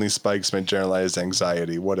caffeine definitely spikes my generalized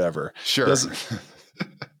anxiety, whatever. Sure. Did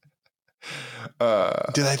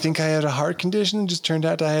I think I had a heart condition? Just turned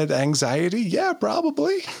out I had anxiety? Yeah,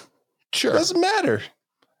 probably. Sure. Doesn't matter.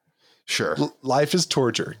 Sure. Life is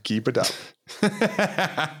torture. Keep it up.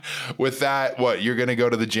 With that, what, you're going to go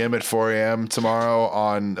to the gym at 4 a.m. tomorrow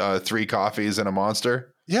on 3 coffees and a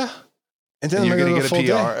Monster? Yeah. And then you're going to get a PR.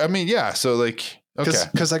 Day. I mean, yeah. So like, okay.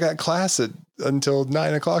 Because I got class until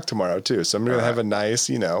 9 o'clock tomorrow too. So I'm going to have a nice,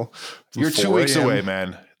 you're 2 weeks away,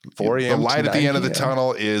 man. 4 a.m. The light at the end of the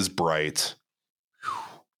tunnel is bright.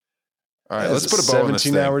 All right, let's put a bow on this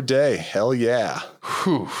thing. 17-hour day. Hell yeah.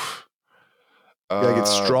 Whew. Gotta get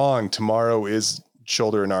strong. Tomorrow is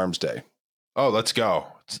shoulder and arms day. Oh, let's go.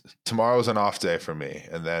 Tomorrow's an off day for me.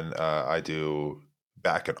 And then I do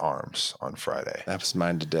back and arms on Friday. That was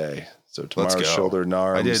mine today. So tomorrow's shoulder and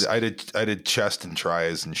arms. I did chest and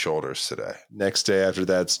tries and shoulders today. Next day after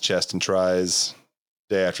that's chest and tries.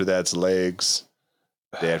 Day after that's legs.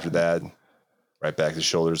 Day after that, right back to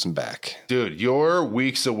shoulders and back. Dude, you're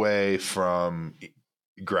weeks away from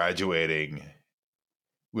graduating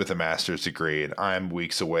with a master's degree, and I'm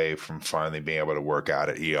weeks away from finally being able to work out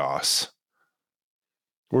at EOS.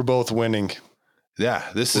 We're both winning. Yeah,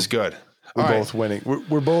 this is good. We're both winning.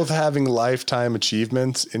 We're both having lifetime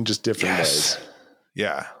achievements in just different ways.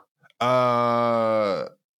 Yeah.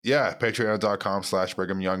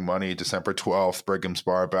 Patreon.com/Brigham Young Money, December 12th, Brigham's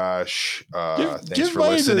Bar Bash. Thanks for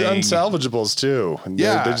listening. To Unsalvageables too.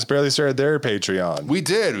 Yeah. They just barely started their Patreon. We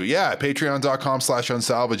did. Yeah.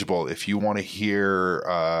 Patreon.com/Unsalvageable. If you want to hear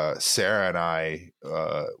Sarah and I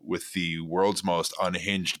with the world's most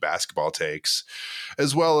unhinged basketball takes,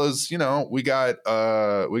 as well as, we got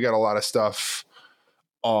a lot of stuff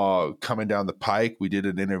coming down the pike. We did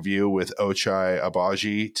an interview with Ochai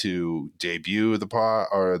Abaji to debut the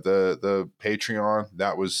Patreon.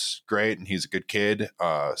 That was great, and he's a good kid.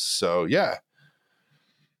 So yeah,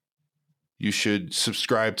 you should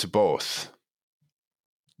subscribe to both.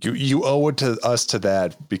 You owe it to us to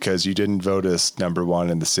that because you didn't vote us number one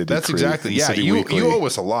in the city. That's exactly. Yeah, you owe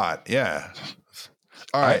us a lot. Yeah.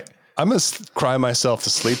 All right. I'm gonna cry myself to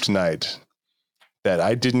sleep tonight that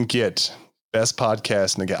I didn't get best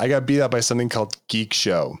podcast. And I got beat out by something called Geek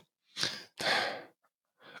Show.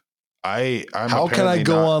 How can I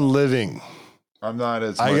go on living? I'm not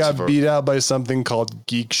as. I got beat out by something called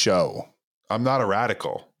Geek Show. I'm not a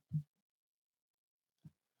radical.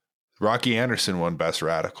 Rocky Anderson won Best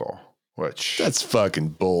Radical, which that's fucking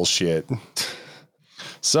bullshit.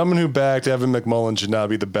 Someone who backed Evan McMullen should not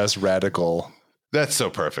be the best radical. That's so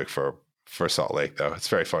perfect for Salt Lake, though. It's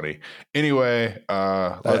very funny. Anyway,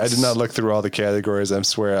 I did not look through all the categories. I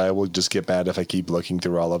swear I will just get mad if I keep looking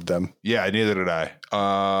through all of them. Yeah, neither did I.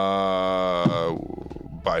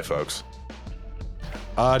 Bye, folks.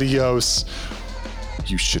 Adios.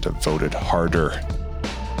 You should have voted harder.